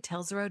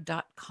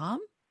nancytellsrow.com?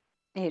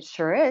 It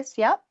sure is.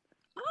 Yep.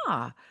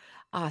 Ah,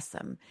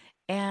 awesome.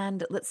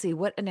 And let's see,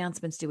 what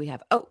announcements do we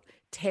have? Oh,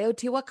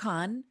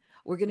 Teotihuacan.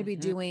 We're going to be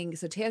doing,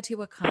 so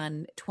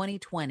Teotihuacan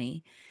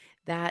 2020,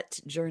 that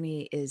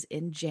journey is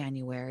in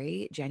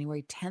January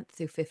 10th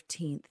through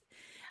 15th.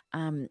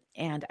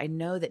 And I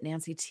know that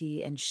Nancy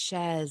T and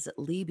Shez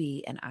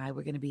Leby and I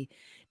were going to be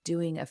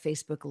doing a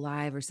Facebook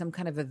Live or some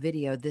kind of a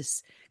video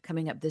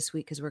coming up this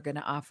week, because we're going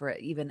to offer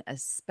even a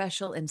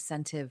special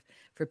incentive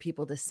for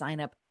people to sign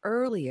up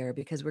earlier,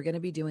 because we're going to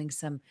be doing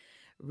some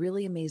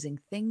really amazing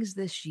things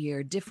this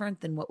year,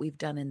 different than what we've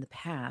done in the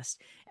past.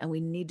 And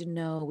we need to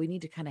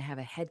kind of have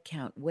a head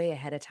count way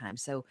ahead of time.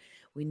 So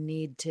we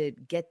need to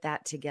get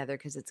that together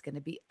because it's going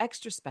to be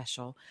extra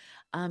special.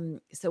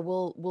 So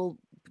we'll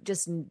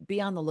just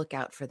be on the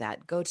lookout for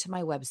that. Go to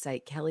my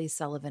website,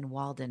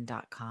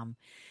 kellysullivanwalden.com,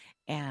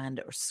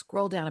 and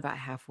scroll down about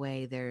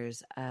halfway.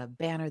 There's a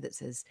banner that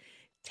says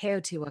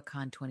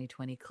Teotihuacan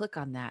 2020. Click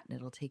on that and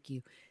it'll take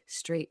you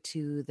straight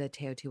to the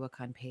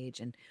Teotihuacan page,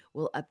 and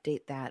we'll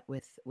update that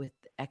with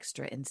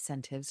extra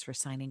incentives for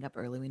signing up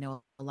early. We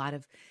know a lot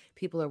of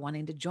people are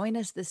wanting to join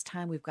us this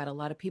time. We've got a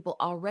lot of people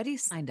already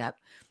signed up,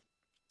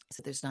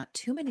 so there's not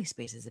too many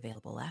spaces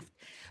available left,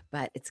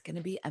 but it's going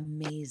to be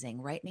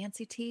amazing. Right,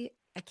 Nancy T?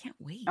 I can't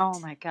wait. Oh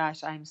my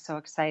gosh, I'm so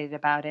excited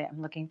about it.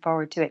 I'm looking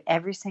forward to it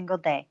every single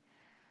day.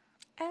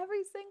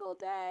 Every single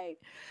day.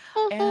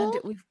 And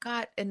we've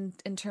got, in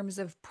terms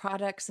of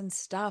products and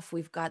stuff,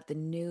 we've got the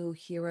new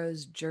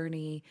Hero's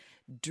Journey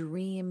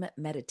Dream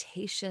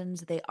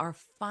Meditations. They are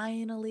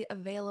finally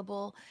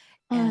available.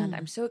 And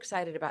I'm so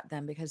excited about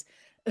them because,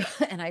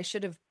 and I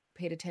should have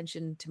paid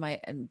attention to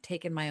and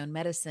taken my own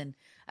medicine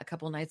a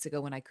couple nights ago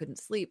when I couldn't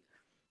sleep.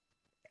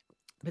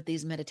 But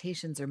these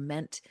meditations are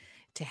meant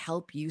to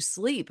help you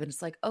sleep. And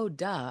it's like, oh,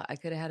 duh, I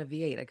could have had a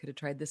V8. I could have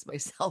tried this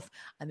myself.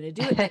 I'm going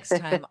to do it next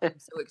time. I'm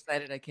so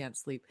excited I can't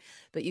sleep.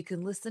 But you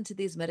can listen to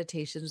these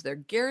meditations. They're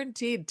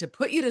guaranteed to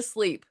put you to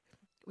sleep.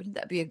 Wouldn't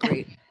that be a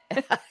great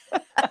in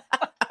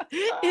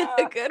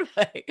a good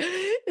way?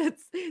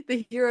 It's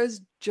the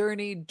Hero's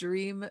Journey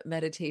Dream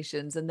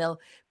Meditations, and they'll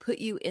put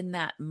you in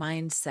that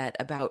mindset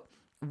about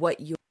what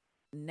your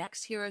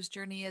next hero's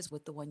journey is,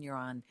 what the one you're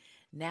on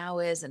now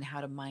is, and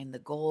how to mine the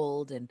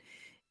gold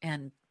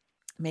and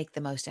make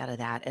the most out of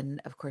that.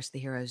 And of course, the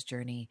Hero's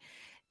Journey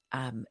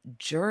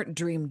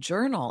Dream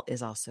Journal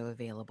is also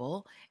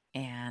available,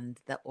 and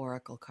the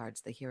Oracle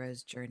cards, the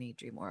Hero's Journey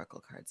Dream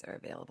Oracle cards, are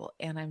available.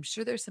 And I'm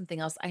sure there's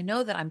something else. I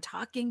know that I'm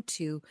talking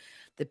to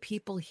the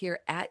people here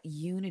at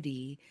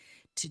Unity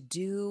to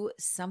do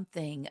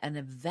something, an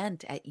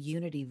event at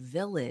Unity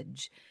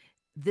Village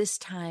this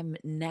time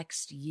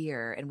next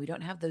year. And we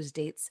don't have those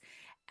dates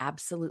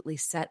absolutely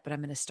set, but I'm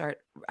going to start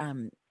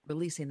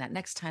releasing that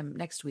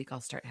next week. I'll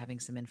start having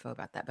some info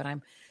about that, but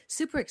I'm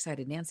super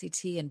excited. Nancy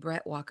T and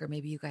Brett Walker,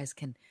 maybe you guys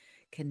can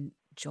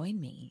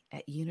join me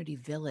at Unity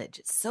Village.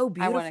 It's so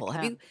beautiful.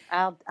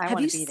 Have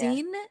you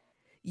seen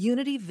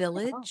Unity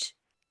Village?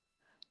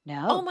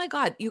 No. Oh my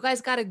God. You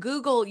guys got to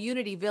Google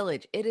Unity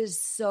Village. It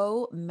is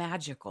so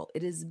magical.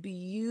 It is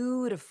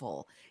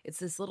beautiful. It's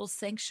this little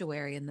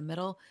sanctuary in the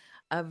middle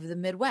of the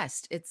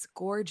Midwest. It's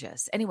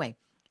gorgeous. Anyway,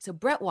 so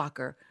Brett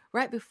Walker,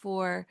 right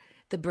before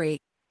the break,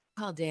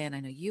 called in. I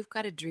know you've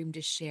got a dream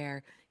to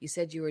share. You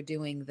said you were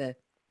doing the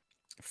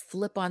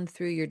flip on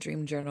through your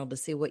dream journal to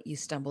see what you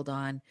stumbled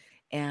on.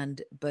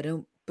 And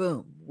boom,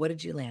 what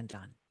did you land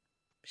on?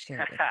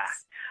 Share it with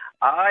us.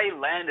 I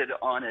landed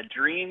on a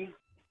dream.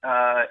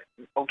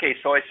 Okay,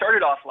 so I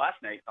started off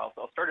last night.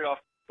 I'll start it off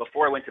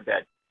before I went to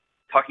bed,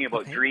 talking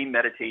about dream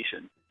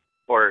meditation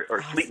or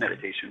Awesome. sleep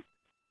meditation.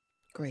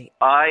 Great.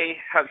 I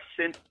have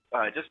since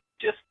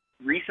just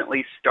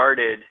recently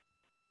started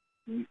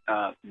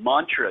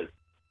mantras.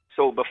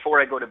 So before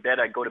I go to bed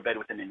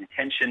with an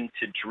intention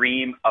to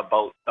dream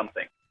about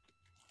something.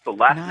 So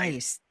last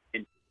night,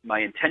 my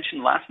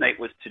intention last night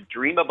was to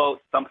dream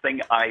about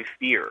something I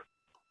fear.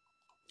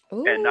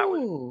 Ooh. And that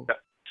was,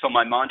 so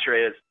my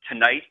mantra is,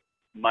 tonight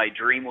my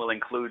dream will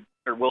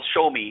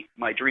show me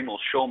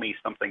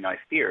something I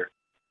fear.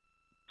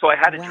 So I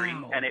had a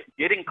dream, and it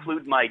did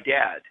include my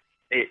dad.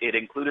 It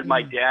included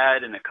my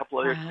dad and a couple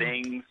other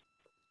things.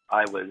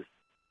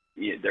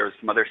 There was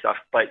some other stuff,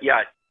 but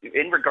yeah,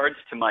 in regards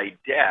to my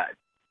dad,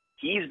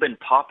 he's been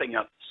popping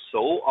up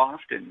so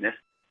often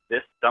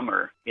this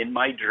summer in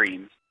my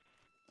dreams.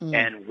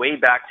 And way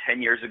back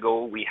 10 years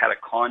ago, we had a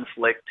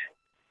conflict,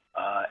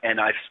 and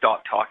I've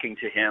stopped talking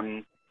to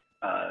him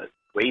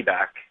way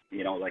back,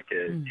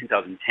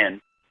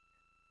 2010.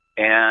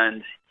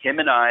 And him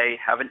and I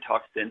haven't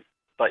talked since,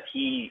 but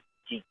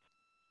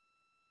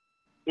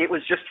it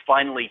was just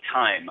finally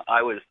time.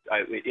 I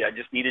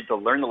just needed to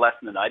learn the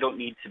lesson that I don't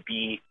need to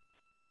be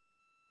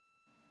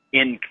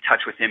in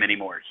touch with him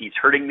anymore. He's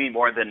hurting me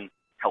more than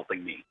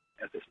helping me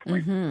at this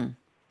point.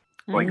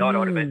 So I got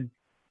out of it,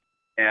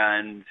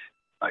 and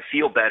I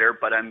feel better,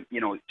 but I'm,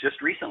 just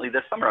recently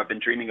this summer, I've been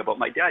dreaming about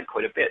my dad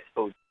quite a bit.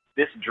 So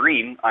this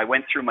dream, I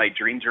went through my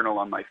dream journal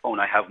on my phone.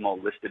 I have them all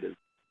listed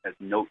as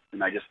notes,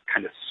 and I just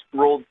kind of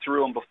scrolled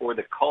through them before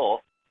the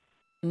call.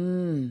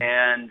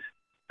 And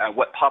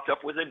what popped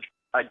up was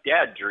a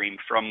dad dream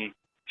from,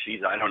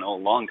 I don't know,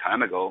 a long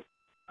time ago.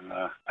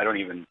 I don't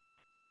even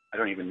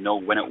know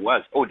when it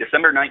was. Oh,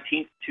 December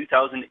 19th,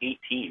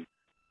 2018.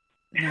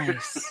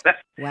 Nice.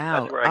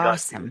 Wow. That's where I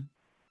awesome. got to.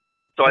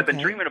 So I've been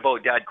dreaming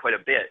about dad quite a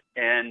bit.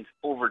 And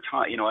over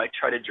time, I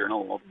try to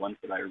journal all the ones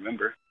that I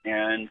remember.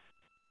 And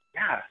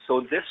yeah,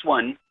 so this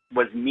one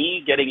was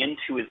me getting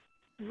into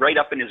right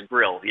up in his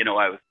grill.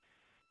 I was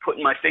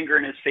putting my finger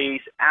in his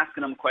face,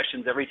 asking him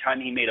questions every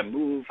time he made a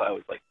move. I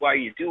was like, why are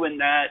you doing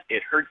that?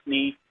 It hurts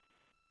me,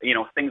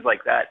 things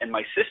like that. And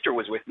my sister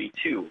was with me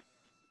too.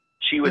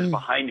 She was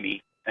behind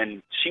me,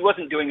 and she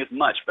wasn't doing as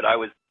much, but I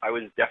was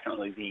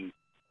definitely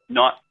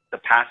not the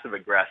passive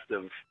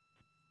aggressive,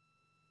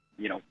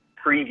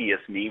 previous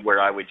me, where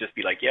I would just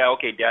be like, yeah,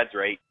 okay, dad's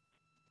right.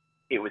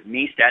 It was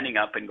me standing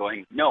up and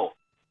going, no,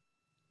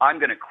 I'm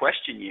going to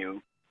question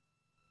you.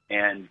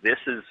 And this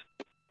is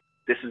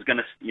going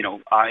to,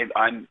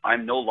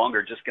 I'm no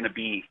longer just going to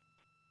be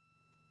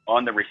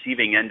on the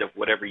receiving end of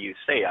whatever you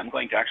say. I'm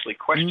going to actually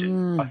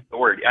question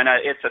authority. And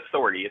it's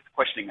authority. It's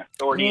questioning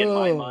authority in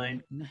my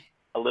mind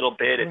a little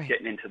bit. It's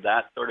getting into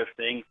that sort of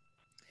thing.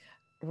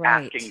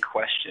 Asking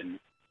questions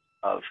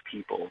of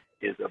people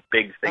is a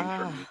big thing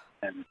for me.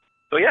 And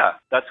so, yeah,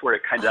 that's where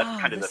that's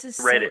kind of the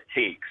thread it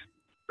takes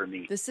for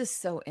me. This is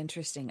so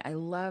interesting. I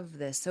love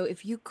this. So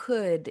if you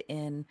could,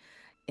 in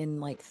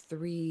like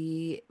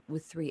three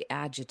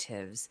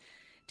adjectives,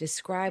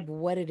 describe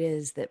what it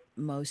is that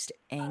most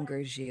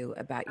angers you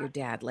about your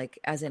dad, like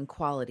as in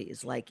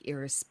qualities, like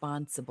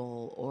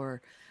irresponsible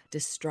or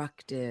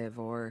destructive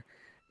or,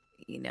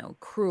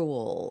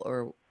 cruel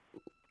or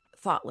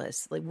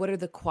thoughtless. Like, what are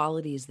the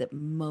qualities that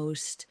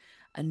most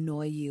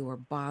annoy you or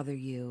bother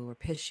you or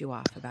piss you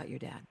off about your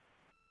dad?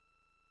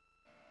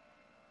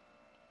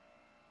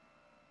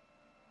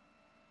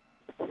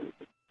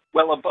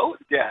 Well, about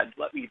dad,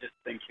 let me just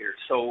think here.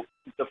 So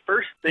the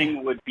first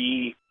thing would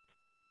be,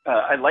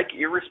 I like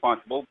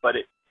irresponsible, but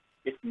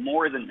it's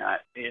more than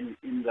that in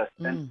the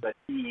sense that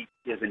he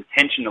is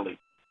intentionally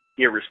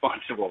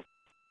irresponsible.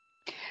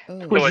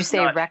 Oh. Would So you it's say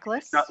not-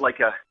 reckless? It's not like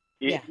a.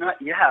 It's Yeah.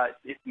 not. Yeah.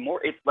 It's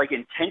more. It's like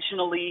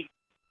intentionally.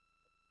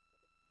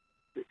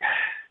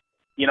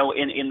 You know,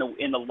 in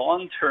the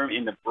long term,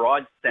 in the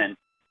broad sense,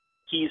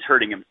 he's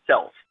hurting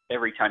himself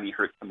every time he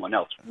hurts someone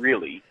else.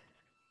 Really.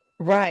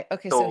 Right.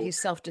 Okay. So, So- he's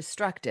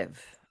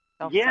self-destructive.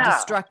 Yeah.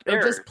 Destruct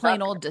or just there, plain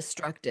that's- old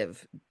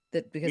destructive.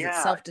 That because it's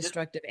Yeah,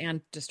 self-destructive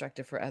and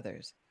destructive for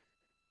others.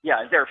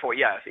 Yeah. Therefore,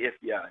 yeah. If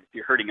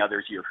you're hurting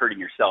others, you're hurting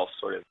yourself.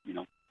 Sort of. You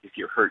know, if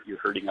you're hurt, you're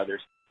hurting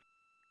others.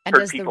 And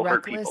Hurt does people, the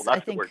hurt people. reckless, That's I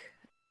the think, word.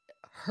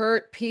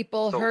 hurt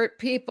people, So- hurt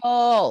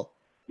people.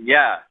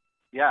 Yeah.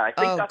 Yeah. I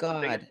think Oh, that's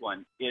God. the biggest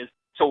one. Is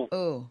so.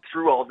 Oh,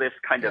 Through all this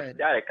kind Good. of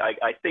static,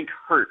 I think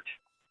hurt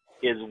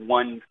is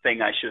one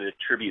thing I should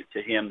attribute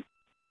to him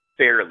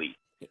fairly.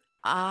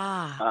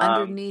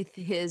 underneath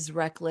his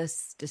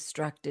reckless,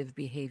 destructive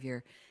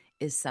behavior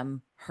is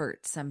some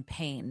hurt, some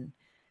pain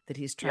that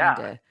he's trying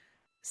Yeah. to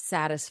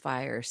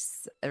satisfy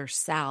or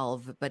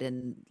salve, but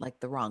in like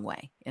the wrong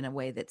way, in a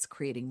way that's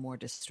creating more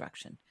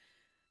destruction.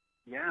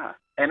 Yeah,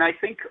 and I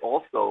think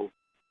also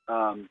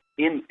and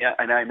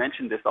I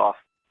mentioned this off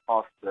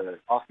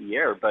the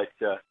air, but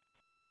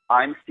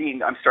I'm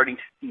starting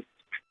to see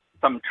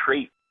some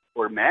traits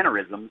or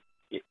mannerisms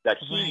that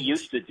he Right.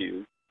 used to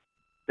do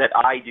that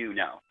I do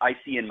now. I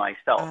see in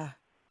myself. Ah.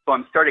 So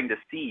I'm starting to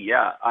see,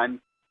 yeah,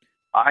 I'm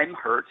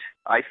hurt.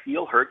 I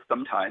feel hurt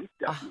sometimes,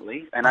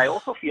 definitely. And I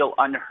also feel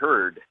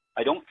unheard.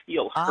 I don't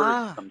feel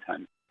heard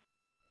sometimes.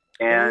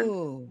 And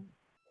Ooh,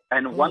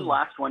 and one Ooh.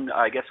 last one,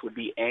 I guess, would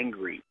be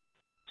angry.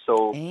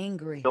 So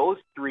angry. those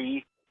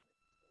three,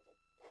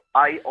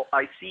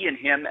 I see in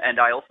him, and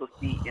I also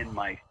see in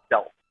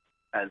myself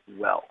as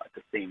well at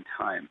the same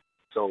time.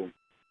 So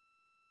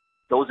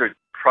those are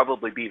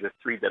probably be the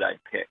three that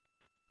I'd pick.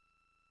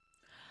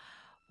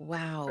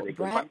 Wow, Are they good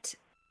ones?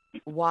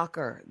 Brett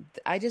Walker,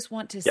 I just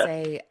want to Yes.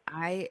 say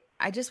I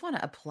just want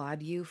to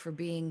applaud you for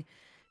being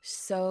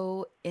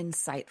so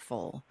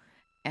insightful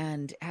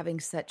and having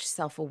such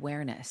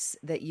self-awareness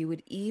that you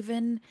would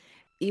even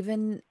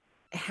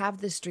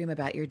have this dream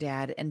about your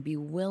dad and be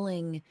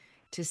willing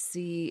to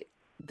see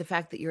the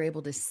fact that you're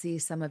able to see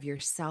some of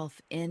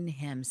yourself in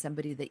him,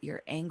 somebody that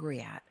you're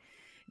angry at.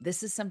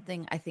 This is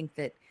something I think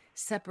that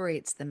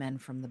separates the men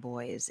from the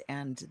boys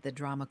and the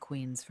drama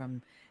queens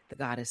from the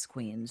goddess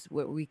queens,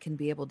 where we can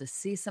be able to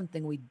see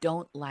something we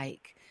don't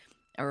like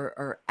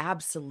or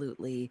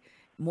absolutely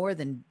more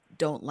than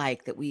don't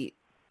like, that we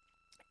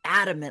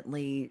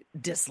adamantly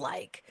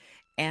dislike,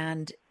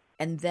 and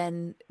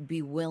then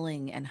be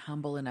willing and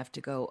humble enough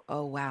to go,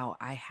 oh wow,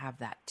 I have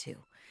that too.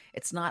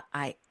 It's not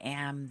I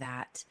am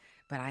that,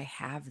 but I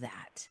have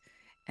that.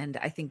 And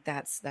I think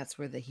that's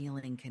where the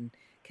healing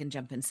can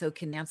jump in. So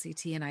can Nancy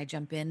T and I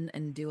jump in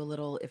and do a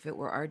little If It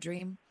Were Our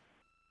Dream?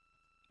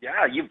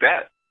 Yeah, you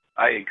bet.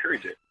 I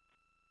encourage it.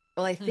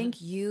 Well, I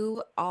think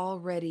you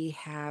already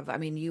have, I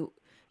mean, you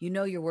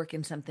know you're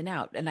working something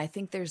out. And I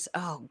think there's,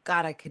 oh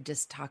God, I could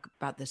just talk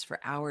about this for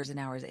hours and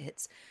hours. It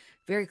hits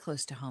very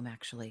close to home,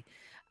 actually.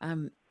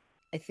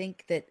 I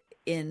think that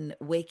in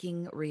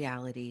waking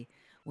reality,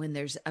 when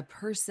there's a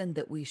person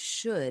that we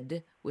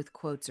should, with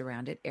quotes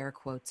around it, air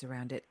quotes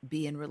around it,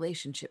 be in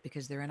relationship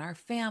because they're in our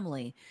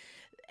family,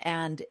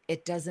 and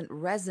it doesn't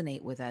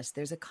resonate with us,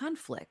 there's a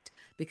conflict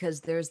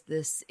because there's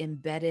this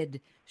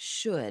embedded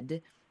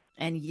should,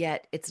 and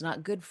yet it's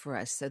not good for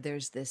us. So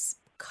there's this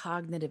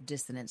cognitive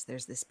dissonance,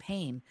 there's this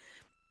pain.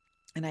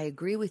 And I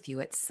agree with you.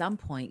 At some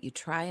point, you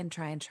try and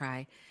try and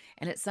try.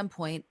 And at some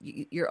point,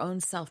 your own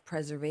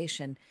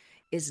self-preservation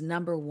is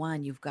number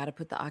one. You've got to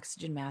put the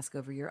oxygen mask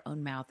over your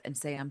own mouth and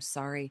say, I'm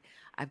sorry,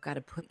 I've got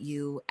to put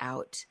you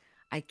out.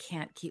 I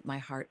can't keep my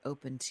heart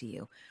open to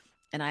you.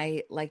 And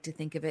I like to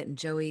think of it, and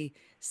Joey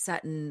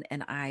Sutton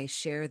and I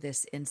share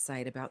this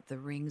insight about the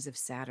rings of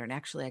Saturn.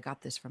 Actually, I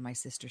got this from my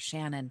sister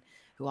Shannon,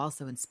 who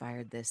also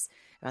inspired this,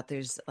 about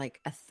there's like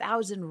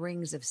 1,000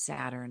 rings of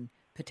Saturn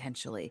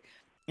potentially.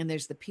 And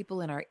there's the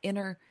people in our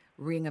inner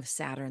ring of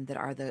Saturn that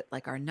are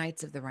like our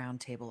knights of the round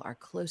table, our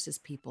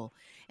closest people.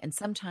 And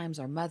sometimes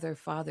our mother,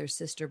 father,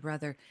 sister,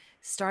 brother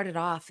started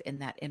off in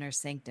that inner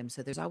sanctum.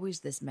 So there's always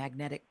this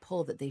magnetic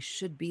pull that they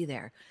should be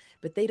there,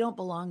 but they don't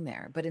belong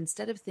there. But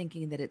instead of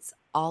thinking that it's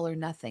all or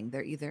nothing,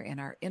 they're either in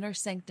our inner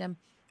sanctum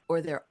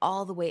or they're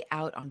all the way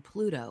out on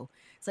Pluto.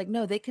 It's like,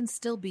 no, they can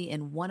still be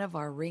in one of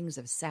our rings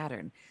of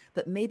Saturn,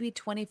 but maybe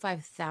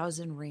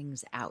 25,000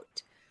 rings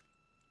out.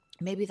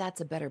 Maybe that's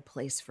a better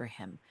place for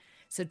him.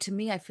 So to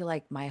me, I feel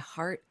like my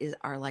heart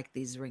are like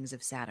these rings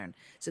of Saturn.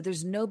 So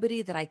there's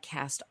nobody that I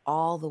cast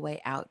all the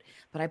way out,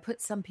 but I put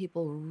some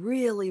people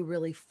really,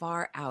 really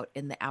far out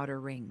in the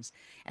outer rings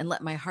and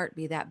let my heart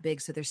be that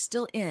big. So they're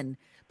still in,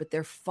 but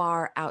they're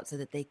far out so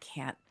that they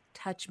can't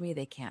touch me.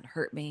 They can't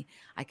hurt me.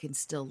 I can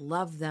still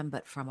love them,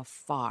 but from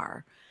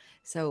afar.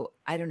 So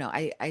I don't know.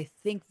 I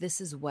think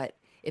this is what,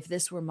 if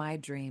this were my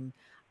dream,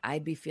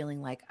 I'd be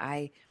feeling like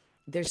I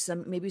there's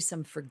maybe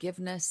some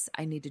forgiveness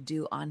I need to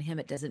do on him.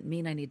 It doesn't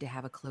mean I need to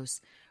have a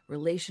close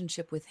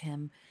relationship with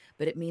him,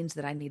 but it means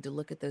that I need to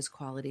look at those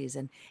qualities.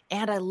 And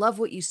I love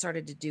what you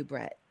started to do,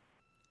 Brett.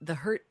 The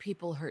hurt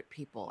people hurt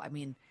people. I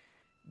mean,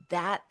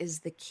 that is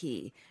the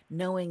key,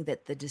 knowing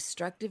that the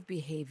destructive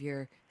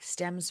behavior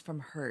stems from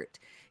hurt.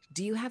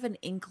 Do you have an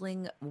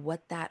inkling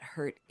what that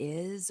hurt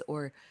is,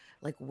 or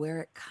like where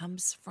it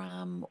comes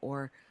from,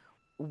 or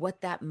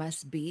what that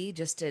must be,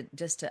 just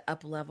to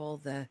up level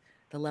the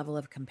level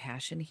of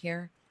compassion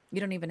here? You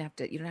don't have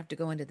to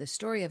go into the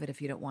story of it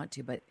if you don't want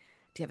to, but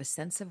do you have a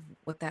sense of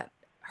what that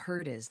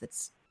hurt is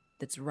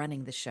that's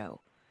running the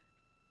show?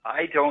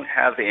 I don't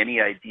have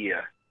any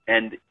idea.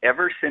 And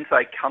ever since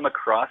I come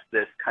across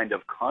this kind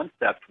of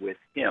concept with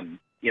him,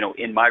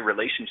 in my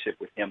relationship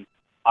with him,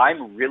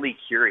 I'm really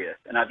curious.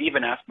 And I've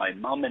even asked my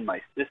mom and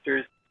my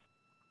sisters,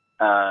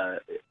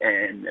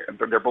 and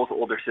they're both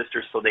older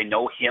sisters, so they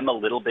know him a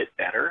little bit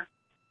better.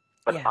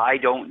 But yeah. I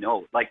don't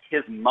know. Like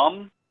his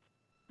mom,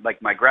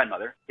 like my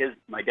grandmother,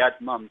 my dad's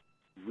mom,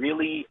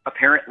 really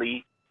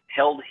apparently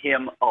held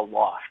him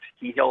aloft.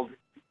 She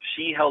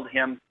held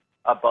him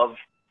above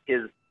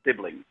his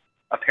siblings,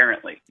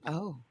 apparently.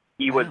 Oh.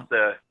 He was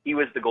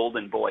the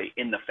golden boy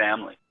in the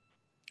family.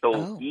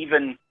 So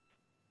even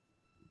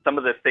some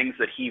of the things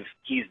that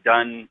he's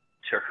done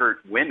to hurt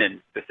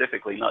women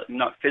specifically,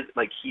 not physically,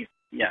 like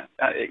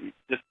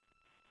just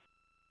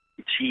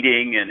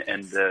cheating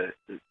and the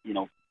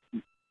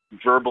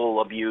verbal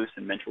abuse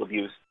and mental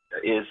abuse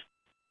is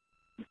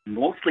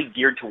mostly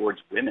geared towards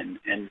women,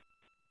 and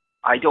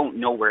I don't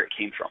know where it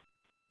came from.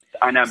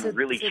 And I'm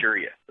really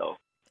curious, though.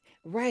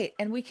 Right.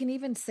 And we can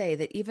even say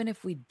that even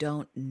if we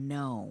don't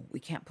know,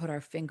 we can't put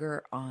our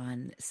finger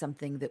on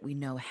something that we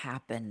know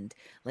happened,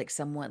 like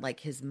someone like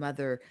his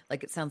mother,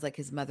 like it sounds like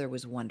his mother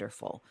was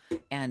wonderful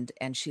and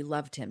she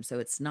loved him. So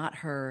it's not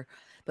her,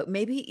 but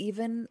maybe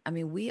even, I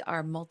mean, we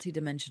are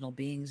multidimensional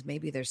beings.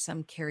 Maybe there's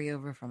some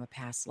carryover from a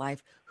past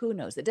life. Who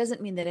knows? It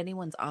doesn't mean that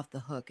anyone's off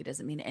the hook. It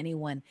doesn't mean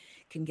anyone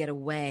can get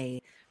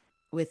away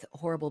with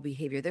horrible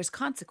behavior. There's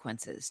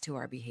consequences to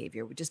our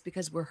behavior. Just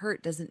because we're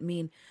hurt doesn't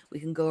mean we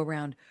can go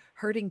around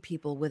hurting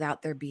people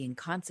without there being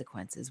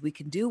consequences. We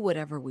can do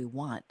whatever we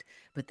want,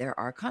 but there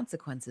are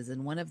consequences.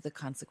 And one of the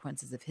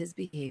consequences of his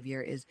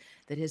behavior is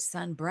that his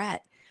son,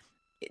 Brett,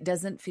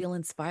 doesn't feel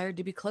inspired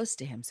to be close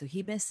to him. So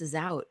he misses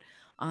out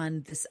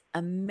on this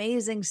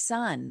amazing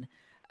son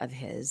of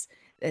his.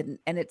 And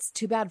it's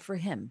too bad for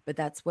him, but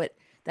that's what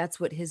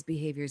his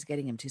behavior is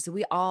getting him to. So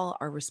we all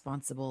are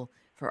responsible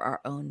for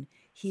our own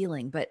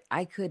healing. But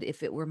I could,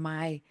 if it were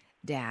my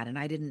dad and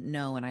I didn't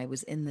know and I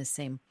was in the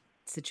same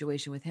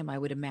situation with him, I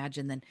would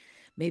imagine then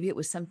maybe it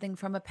was something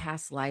from a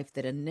past life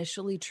that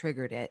initially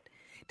triggered it.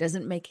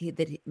 Doesn't make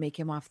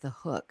him off the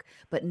hook,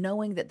 but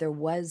knowing that there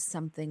was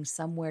something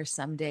somewhere,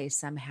 someday,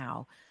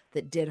 somehow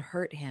that did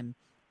hurt him,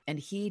 and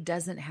he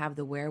doesn't have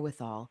the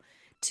wherewithal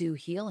to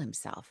heal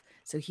himself.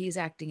 So he's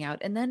acting out.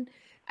 And then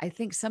I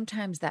think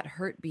sometimes that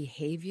hurt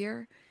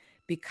behavior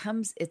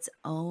becomes its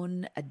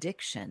own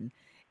addiction,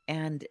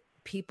 and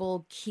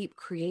people keep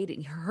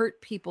creating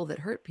hurt people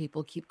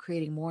keep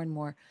creating more and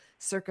more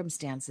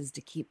circumstances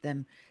to keep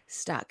them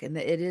stuck. And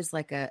it is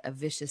like a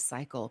vicious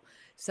cycle.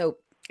 So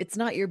it's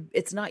not your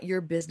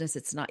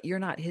business. You're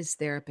not his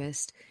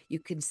therapist. You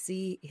can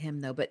see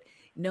him though, but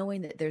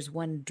knowing that there's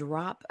one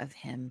drop of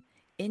him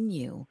in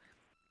you,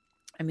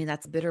 I mean,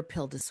 that's a bitter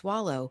pill to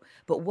swallow,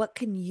 but what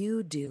can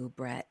you do,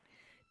 Brett,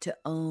 to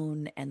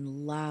own and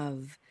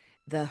love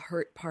the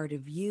hurt part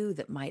of you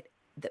that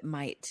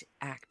might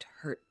act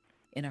hurt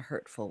in a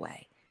hurtful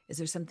way? Is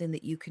there something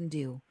that you can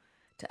do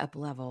to up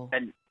level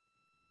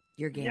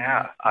your game?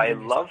 Yeah, I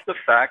love the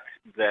fact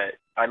that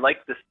I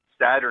like the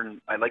Saturn,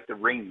 I like the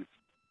rings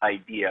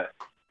idea,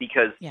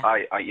 because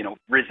I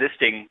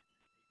resisting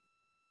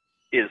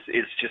is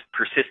just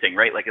persisting,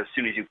 right? Like as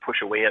soon as you push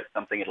away at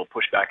something, it'll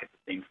push back at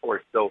the same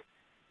force. So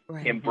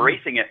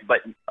embracing it,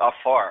 but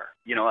afar,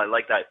 I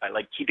like that. I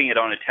like keeping it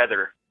on a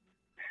tether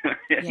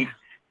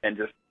and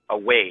just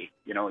away.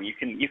 You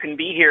can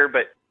be here,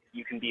 but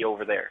you can be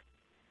over there.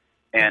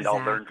 And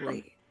I'll learn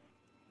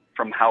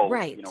from how,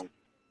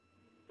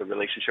 the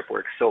relationship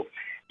works. So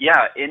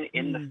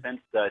in the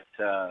sense that,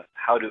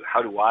 how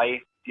do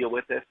I deal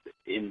with this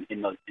in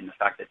the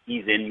fact that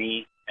he's in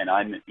me and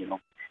I'm,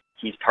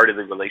 he's part of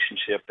the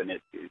relationship,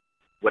 and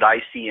what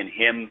I see in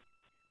him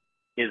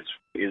is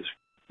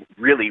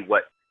really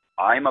what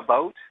I'm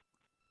about,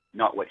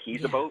 not what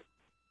he's about.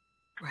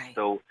 Right.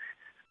 So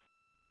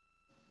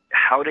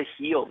how to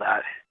heal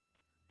that?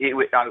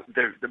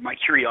 My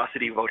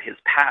curiosity about his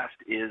past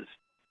is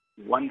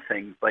one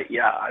thing, but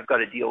I've got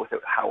to deal with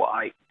it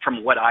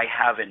from what I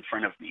have in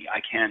front of me.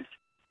 I can't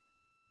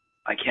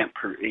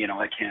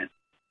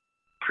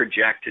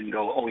project and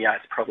go, oh yeah,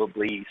 it's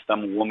probably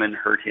some woman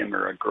hurt him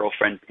or a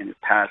girlfriend in his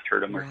past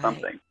hurt him or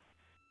something.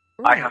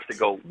 Right. I have to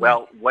go,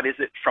 well, what is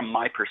it from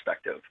my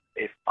perspective?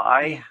 If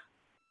I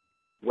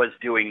was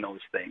doing those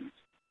things,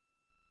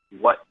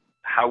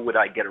 how would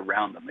I get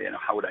around them?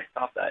 How would I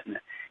stop that? And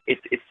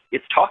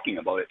it's talking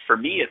about it. For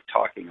me, it's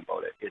talking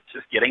about it. It's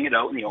just getting it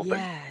out in the open.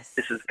 Yes.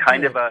 This is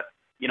kind of a,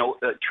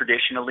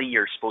 traditionally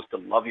you're supposed to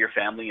love your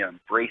family and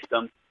embrace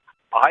them.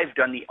 I've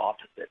done the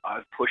opposite.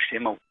 I've pushed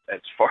him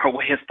as far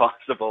away as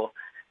possible.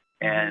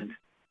 And,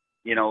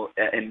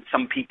 and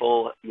some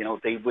people,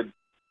 they would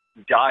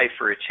die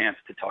for a chance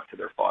to talk to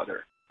their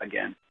father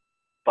again.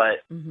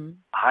 But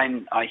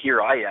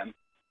here I am.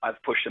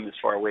 I've pushed him as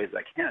far away as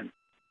I can.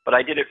 But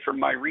I did it for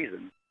my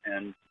reason.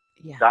 And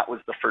that was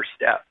the first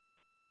step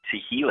to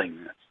healing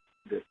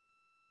this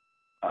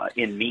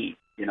in me.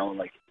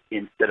 Like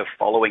instead of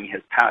following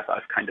his path,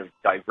 I've kind of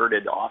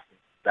diverted off of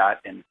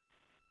that and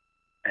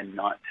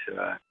not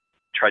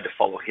tried to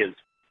follow his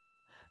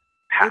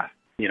path,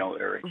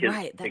 or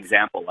his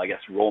example, I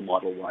guess, role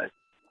model wise.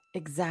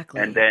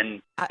 Exactly. And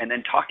then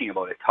talking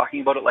about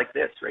it like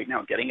this right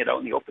now, getting it out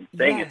in the open,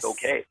 saying it's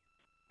okay,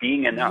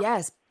 being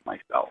enough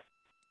myself.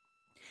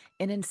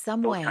 And in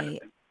some way,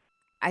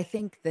 I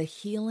think the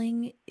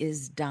healing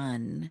is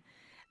done.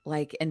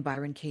 Like, and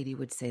Byron Katie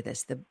would say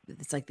this,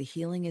 it's like the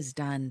healing is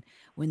done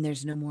when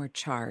there's no more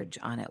charge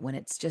on it, when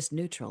it's just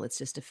neutral. It's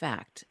just a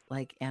fact.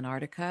 Like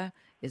Antarctica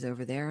is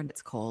over there and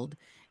it's cold,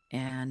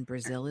 and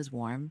Brazil is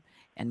warm,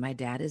 and my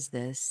dad is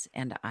this,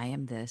 and I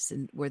am this,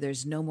 and where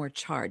there's no more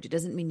charge. It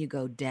doesn't mean you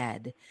go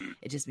dead.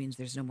 It just means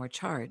there's no more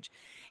charge.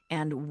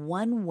 And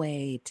one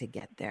way to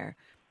get there,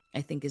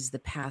 I think, is the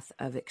path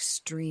of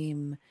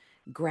extreme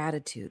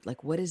gratitude.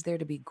 Like, what is there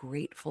to be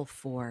grateful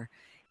for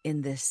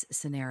in this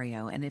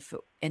scenario? And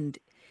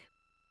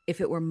if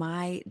it were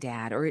my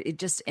dad, or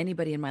just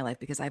anybody in my life,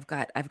 because I've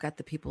got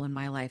the people in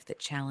my life that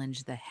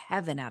challenge the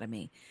heaven out of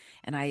me,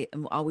 and I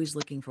am always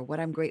looking for what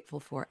I'm grateful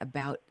for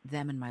about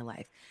them in my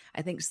life.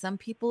 I think some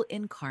people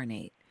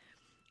incarnate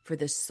for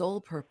the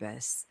sole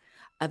purpose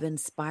of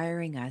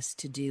inspiring us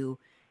to do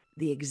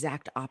the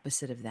exact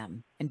opposite of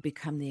them and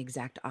become the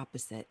exact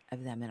opposite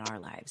of them in our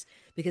lives.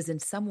 Because in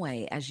some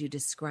way, as you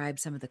describe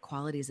some of the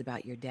qualities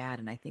about your dad,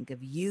 and I think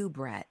of you,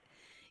 Brett,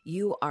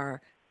 you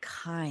are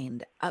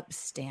kind,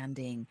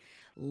 upstanding,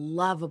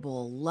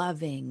 lovable,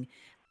 loving,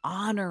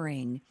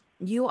 honoring.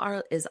 You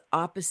are as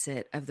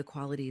opposite of the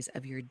qualities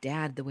of your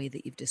dad, the way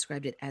that you've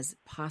described it, as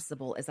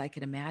possible as I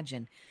could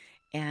imagine.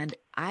 And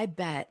I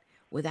bet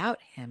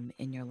without him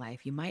in your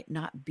life, you might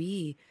not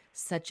be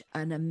such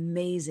an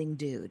amazing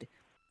dude.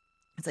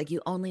 It's like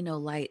you only know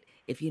light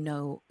if you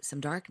know some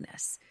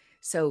darkness.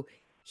 So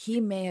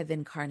he may have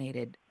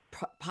incarnated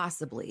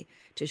possibly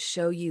to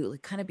show you,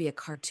 kind of be a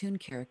cartoon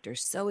character,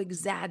 so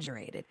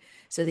exaggerated,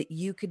 so that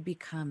you could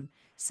become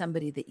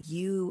somebody that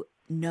you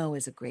know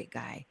is a great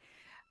guy.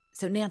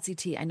 So Nancy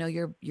T, I know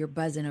you're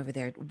buzzing over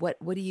there. What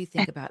do you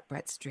think about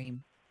Brett's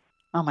dream?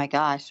 Oh my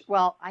gosh.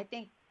 Well, I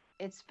think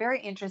it's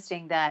very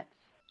interesting that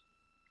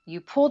you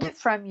pulled it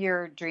from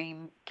your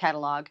dream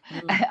catalog.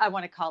 I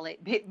want to call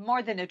it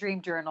more than a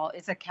dream journal.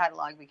 It's a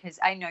catalog, because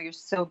I know you're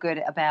so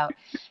good about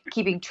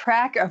keeping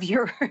track of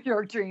your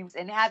dreams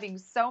and having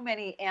so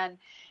many and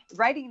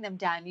writing them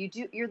down.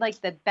 You're like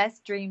the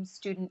best dream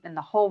student in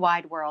the whole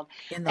wide world.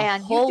 In the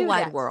whole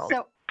wide world.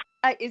 So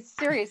it's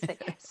seriously.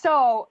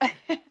 So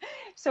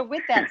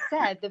with that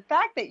said, the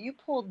fact that you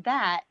pulled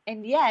that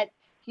and yet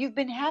you've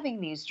been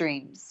having these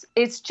dreams,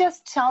 it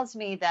just tells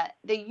me that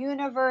the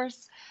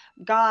universe,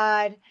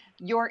 God,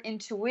 your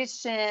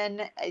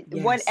intuition,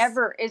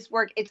 whatever is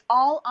work, it's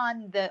all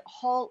on the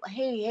whole.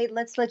 Hey,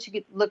 let's let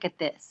you look at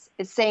this.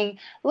 It's saying,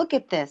 look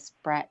at this,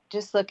 Brett,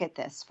 just look at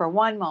this for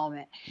one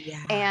moment.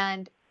 Yeah.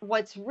 And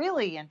what's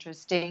really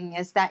interesting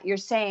is that you're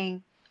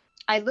saying,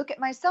 I look at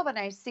myself and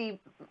I see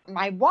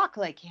I walk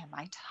like him.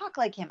 I talk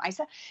like him.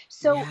 As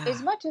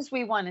much as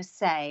we want to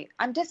say,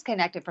 I'm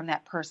disconnected from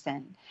that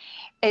person.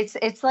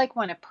 It's like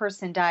when a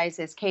person dies,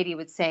 as Katie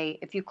would say,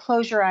 if you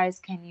close your eyes,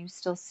 can you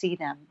still see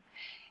them?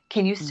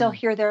 Can you still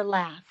hear their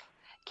laugh?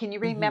 Can you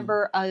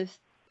remember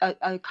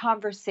a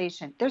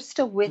conversation? They're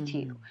still with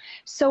you.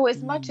 So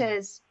as much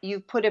as you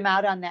put him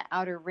out on that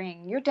outer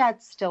ring, your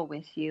dad's still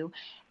with you,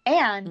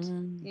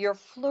 and you're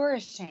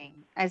flourishing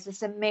as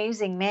this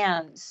amazing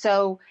man.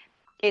 So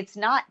it's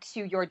not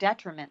to your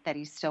detriment that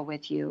he's still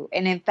with you.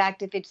 And in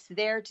fact, if it's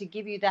there to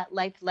give you that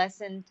life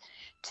lesson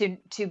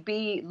to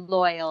be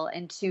loyal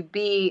and to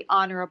be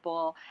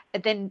honorable,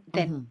 then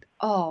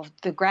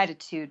the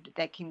gratitude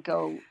that can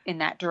go in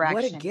that direction.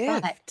 What a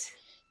gift.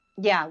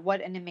 Yeah,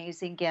 what an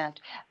amazing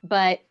gift.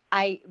 But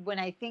when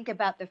I think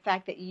about the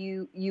fact that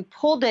you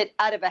pulled it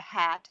out of a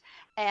hat,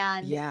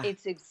 and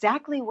it's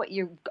exactly what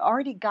you've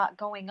already got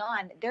going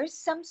on, there's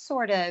some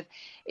sort of,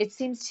 it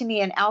seems to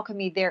me, an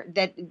alchemy there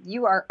that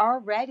you are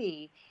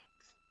already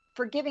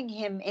forgiving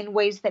him in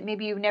ways that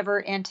maybe you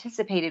never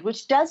anticipated,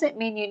 which doesn't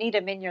mean you need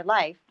him in your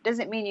life.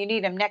 Doesn't mean you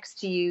need him next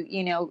to you,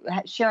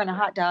 sharing a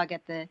hot dog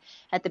at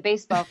the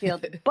baseball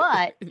field.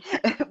 But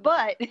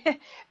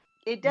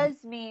it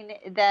does mean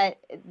that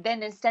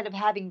then instead of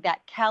having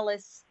that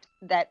callous,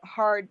 that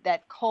hard,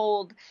 that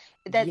cold,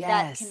 that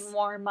can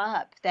warm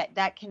up,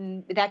 that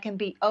can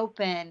be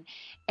open,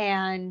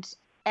 and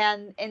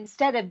And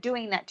instead of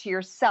doing that to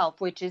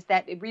yourself, which is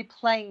that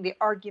replaying the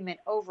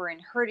argument over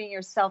and hurting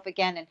yourself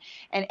again,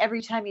 and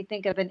every time you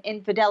think of an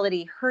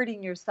infidelity,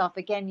 hurting yourself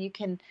again, you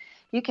can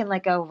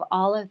let go of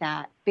all of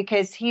that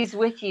because he's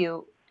with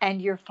you and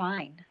you're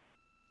fine.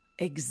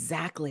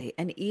 Exactly.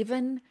 And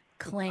even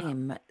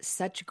claim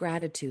such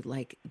gratitude,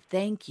 like,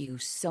 thank you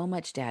so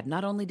much, Dad.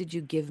 Not only did you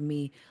give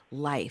me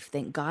life,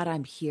 thank God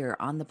I'm here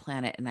on the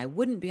planet, and I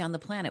wouldn't be on the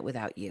planet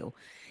without you.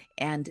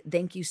 And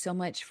thank you so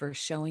much for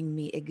showing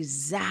me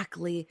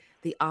exactly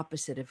the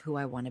opposite of who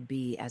I want to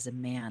be as a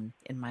man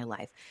in my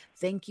life.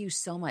 Thank you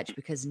so much,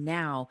 because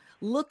now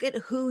look at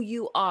who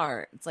you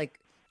are. It's like,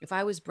 if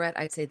I was Brett,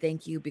 I'd say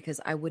thank you, because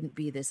I wouldn't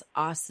be this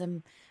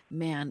awesome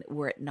man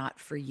were it not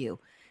for you.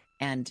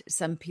 And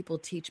some people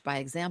teach by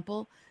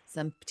example.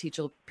 Some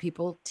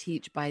people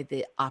teach by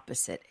the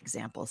opposite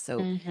example.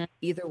 So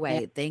either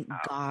way, thank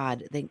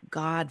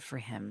God for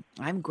him.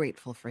 I'm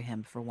grateful for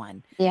him, for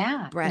one.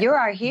 Yeah, Brett, you're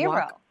our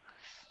hero.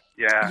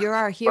 Yeah. You're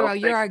our hero. Well,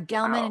 you're our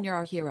Gelman, wow. and you're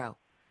our hero.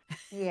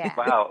 Yeah.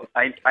 Wow.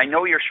 I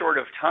know you're short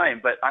of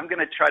time, but I'm going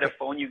to try to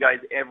phone you guys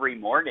every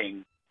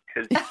morning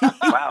because,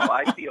 wow,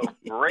 I feel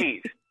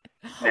great.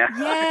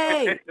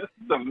 Yay. This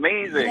is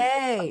amazing.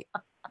 Yay.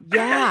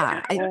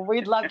 Yeah. Well,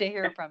 we'd love to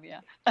hear from you.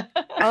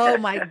 Oh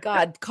my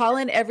God. Call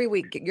in every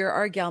week. You're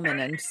our Gelman.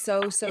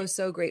 I'm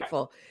so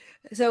grateful.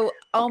 So,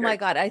 oh my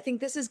God, I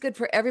think this is good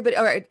for everybody.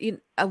 All right.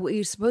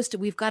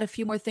 We've got a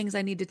few more things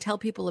I need to tell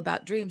people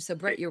about dreams. So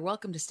Brett, you're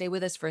welcome to stay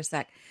with us for a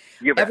sec.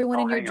 Everyone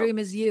in your dream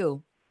is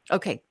you.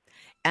 Okay.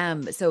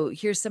 So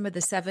here's some of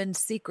the 7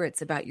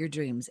 secrets about your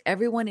dreams.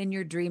 Everyone in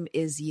your dream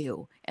is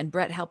you. And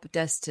Brett helped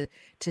us to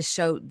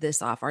show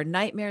this off. Our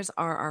nightmares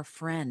are our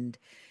friend.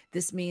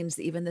 This means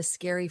even the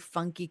scary,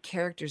 funky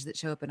characters that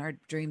show up in our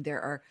dream,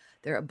 they're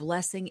a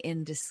blessing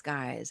in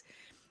disguise.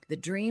 The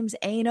dreams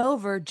ain't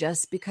over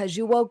just because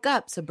you woke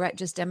up. So Brett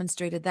just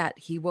demonstrated that.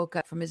 He woke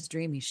up from his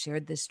dream. He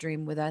shared this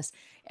dream with us,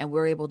 and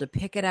we're able to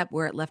pick it up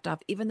where it left off,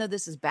 even though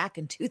this is back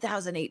in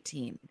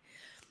 2018.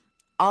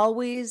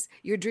 Always,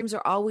 your dreams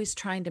are always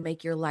trying to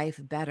make your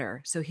life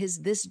better. So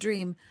this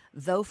dream,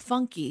 though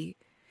funky,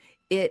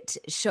 it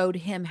showed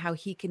him how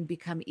he can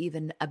become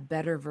even a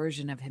better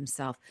version of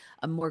himself,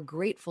 a more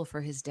grateful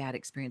for his dad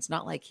experience.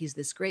 Not like he's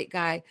this great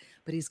guy,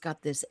 but he's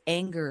got this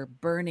anger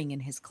burning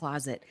in his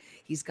closet.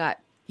 He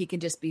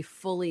can just be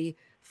fully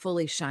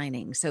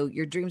shining. So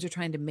your dreams are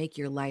trying to make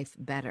your life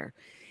better.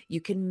 You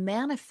can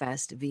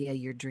manifest via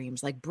your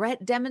dreams, like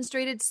Brett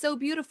demonstrated so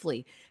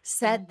beautifully.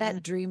 Set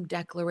that dream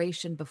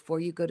declaration before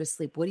you go to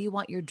sleep. What do you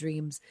want your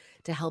dreams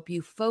to help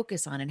you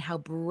focus on? And how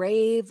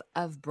brave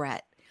of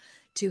Brett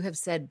to have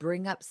said,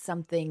 bring up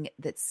something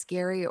that's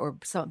scary or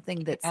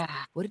something that's,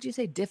 what did you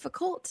say,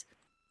 difficult?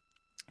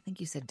 I think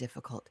you said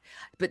difficult.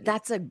 But I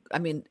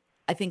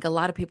think a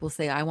lot of people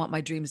say, I want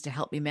my dreams to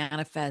help me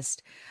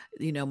manifest,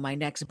 my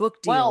next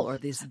book deal or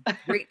this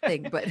great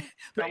thing, but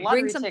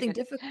bring something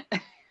difficult.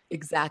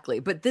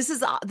 Exactly. But this is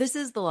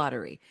the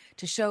lottery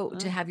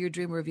to have your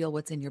dream reveal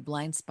what's in your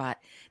blind spot.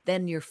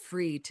 Then you're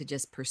free to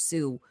just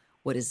pursue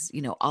what is,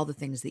 all the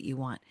things that you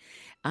want.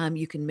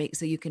 You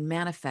can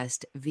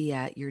manifest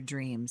via your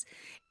dreams,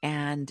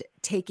 and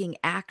taking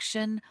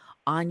action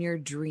on your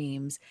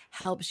dreams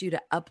helps you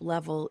to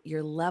up-level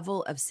your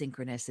level of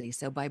synchronicity.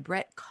 So by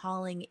Brett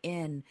calling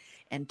in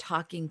and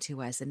talking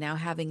to us and now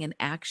having an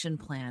action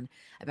plan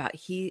about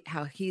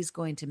how he's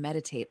going to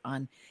meditate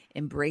on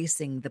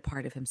embracing the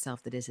part of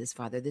himself that is his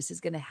father, this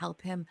is going to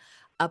help him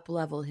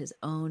up-level his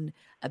own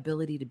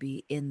ability to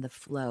be in the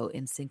flow,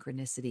 in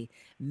synchronicity,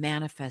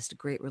 manifest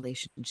great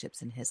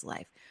relationships in his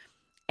life.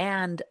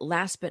 And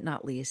last but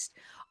not least,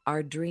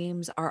 our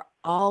dreams are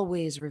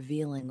always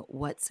revealing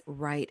what's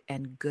right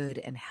and good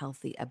and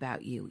healthy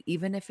about you,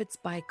 even if it's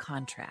by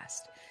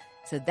contrast.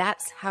 So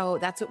that's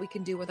what we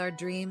can do with our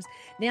dreams.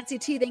 Nancy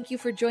T, thank you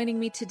for joining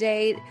me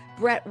today.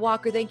 Brett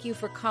Walker, thank you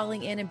for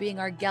calling in and being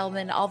our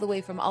Gelman all the way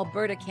from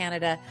Alberta,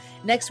 Canada.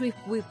 Next week,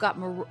 we've got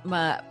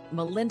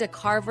Melinda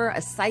Carver,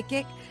 a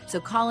psychic. So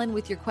call in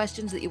with your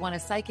questions that you want a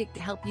psychic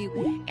to help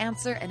you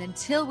answer. And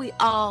until we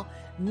all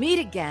meet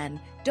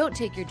again, don't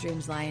take your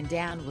dreams lying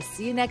down. We'll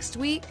see you next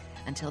week.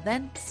 Until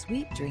then,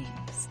 sweet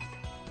dreams.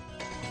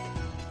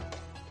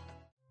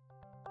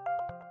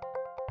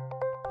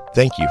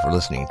 Thank you for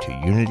listening to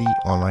Unity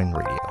Online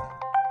Radio,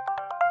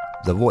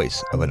 the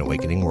voice of an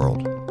awakening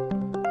world.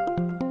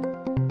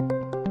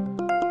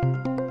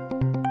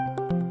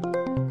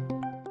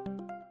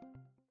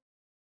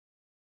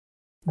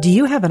 Do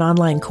you have an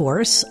online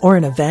course or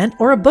an event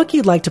or a book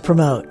you'd like to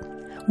promote?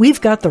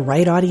 We've got the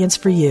right audience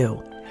for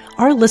you.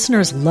 Our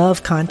listeners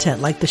love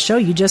content like the show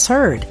you just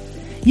heard.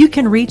 You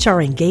can reach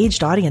our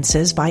engaged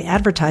audiences by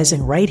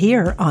advertising right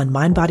here on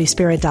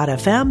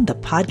mindbodyspirit.fm, the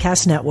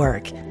podcast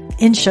network,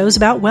 in shows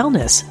about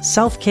wellness,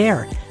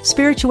 self-care,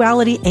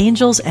 spirituality,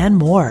 angels, and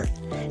more.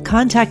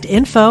 Contact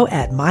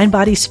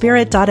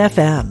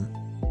info@mindbodyspirit.fm.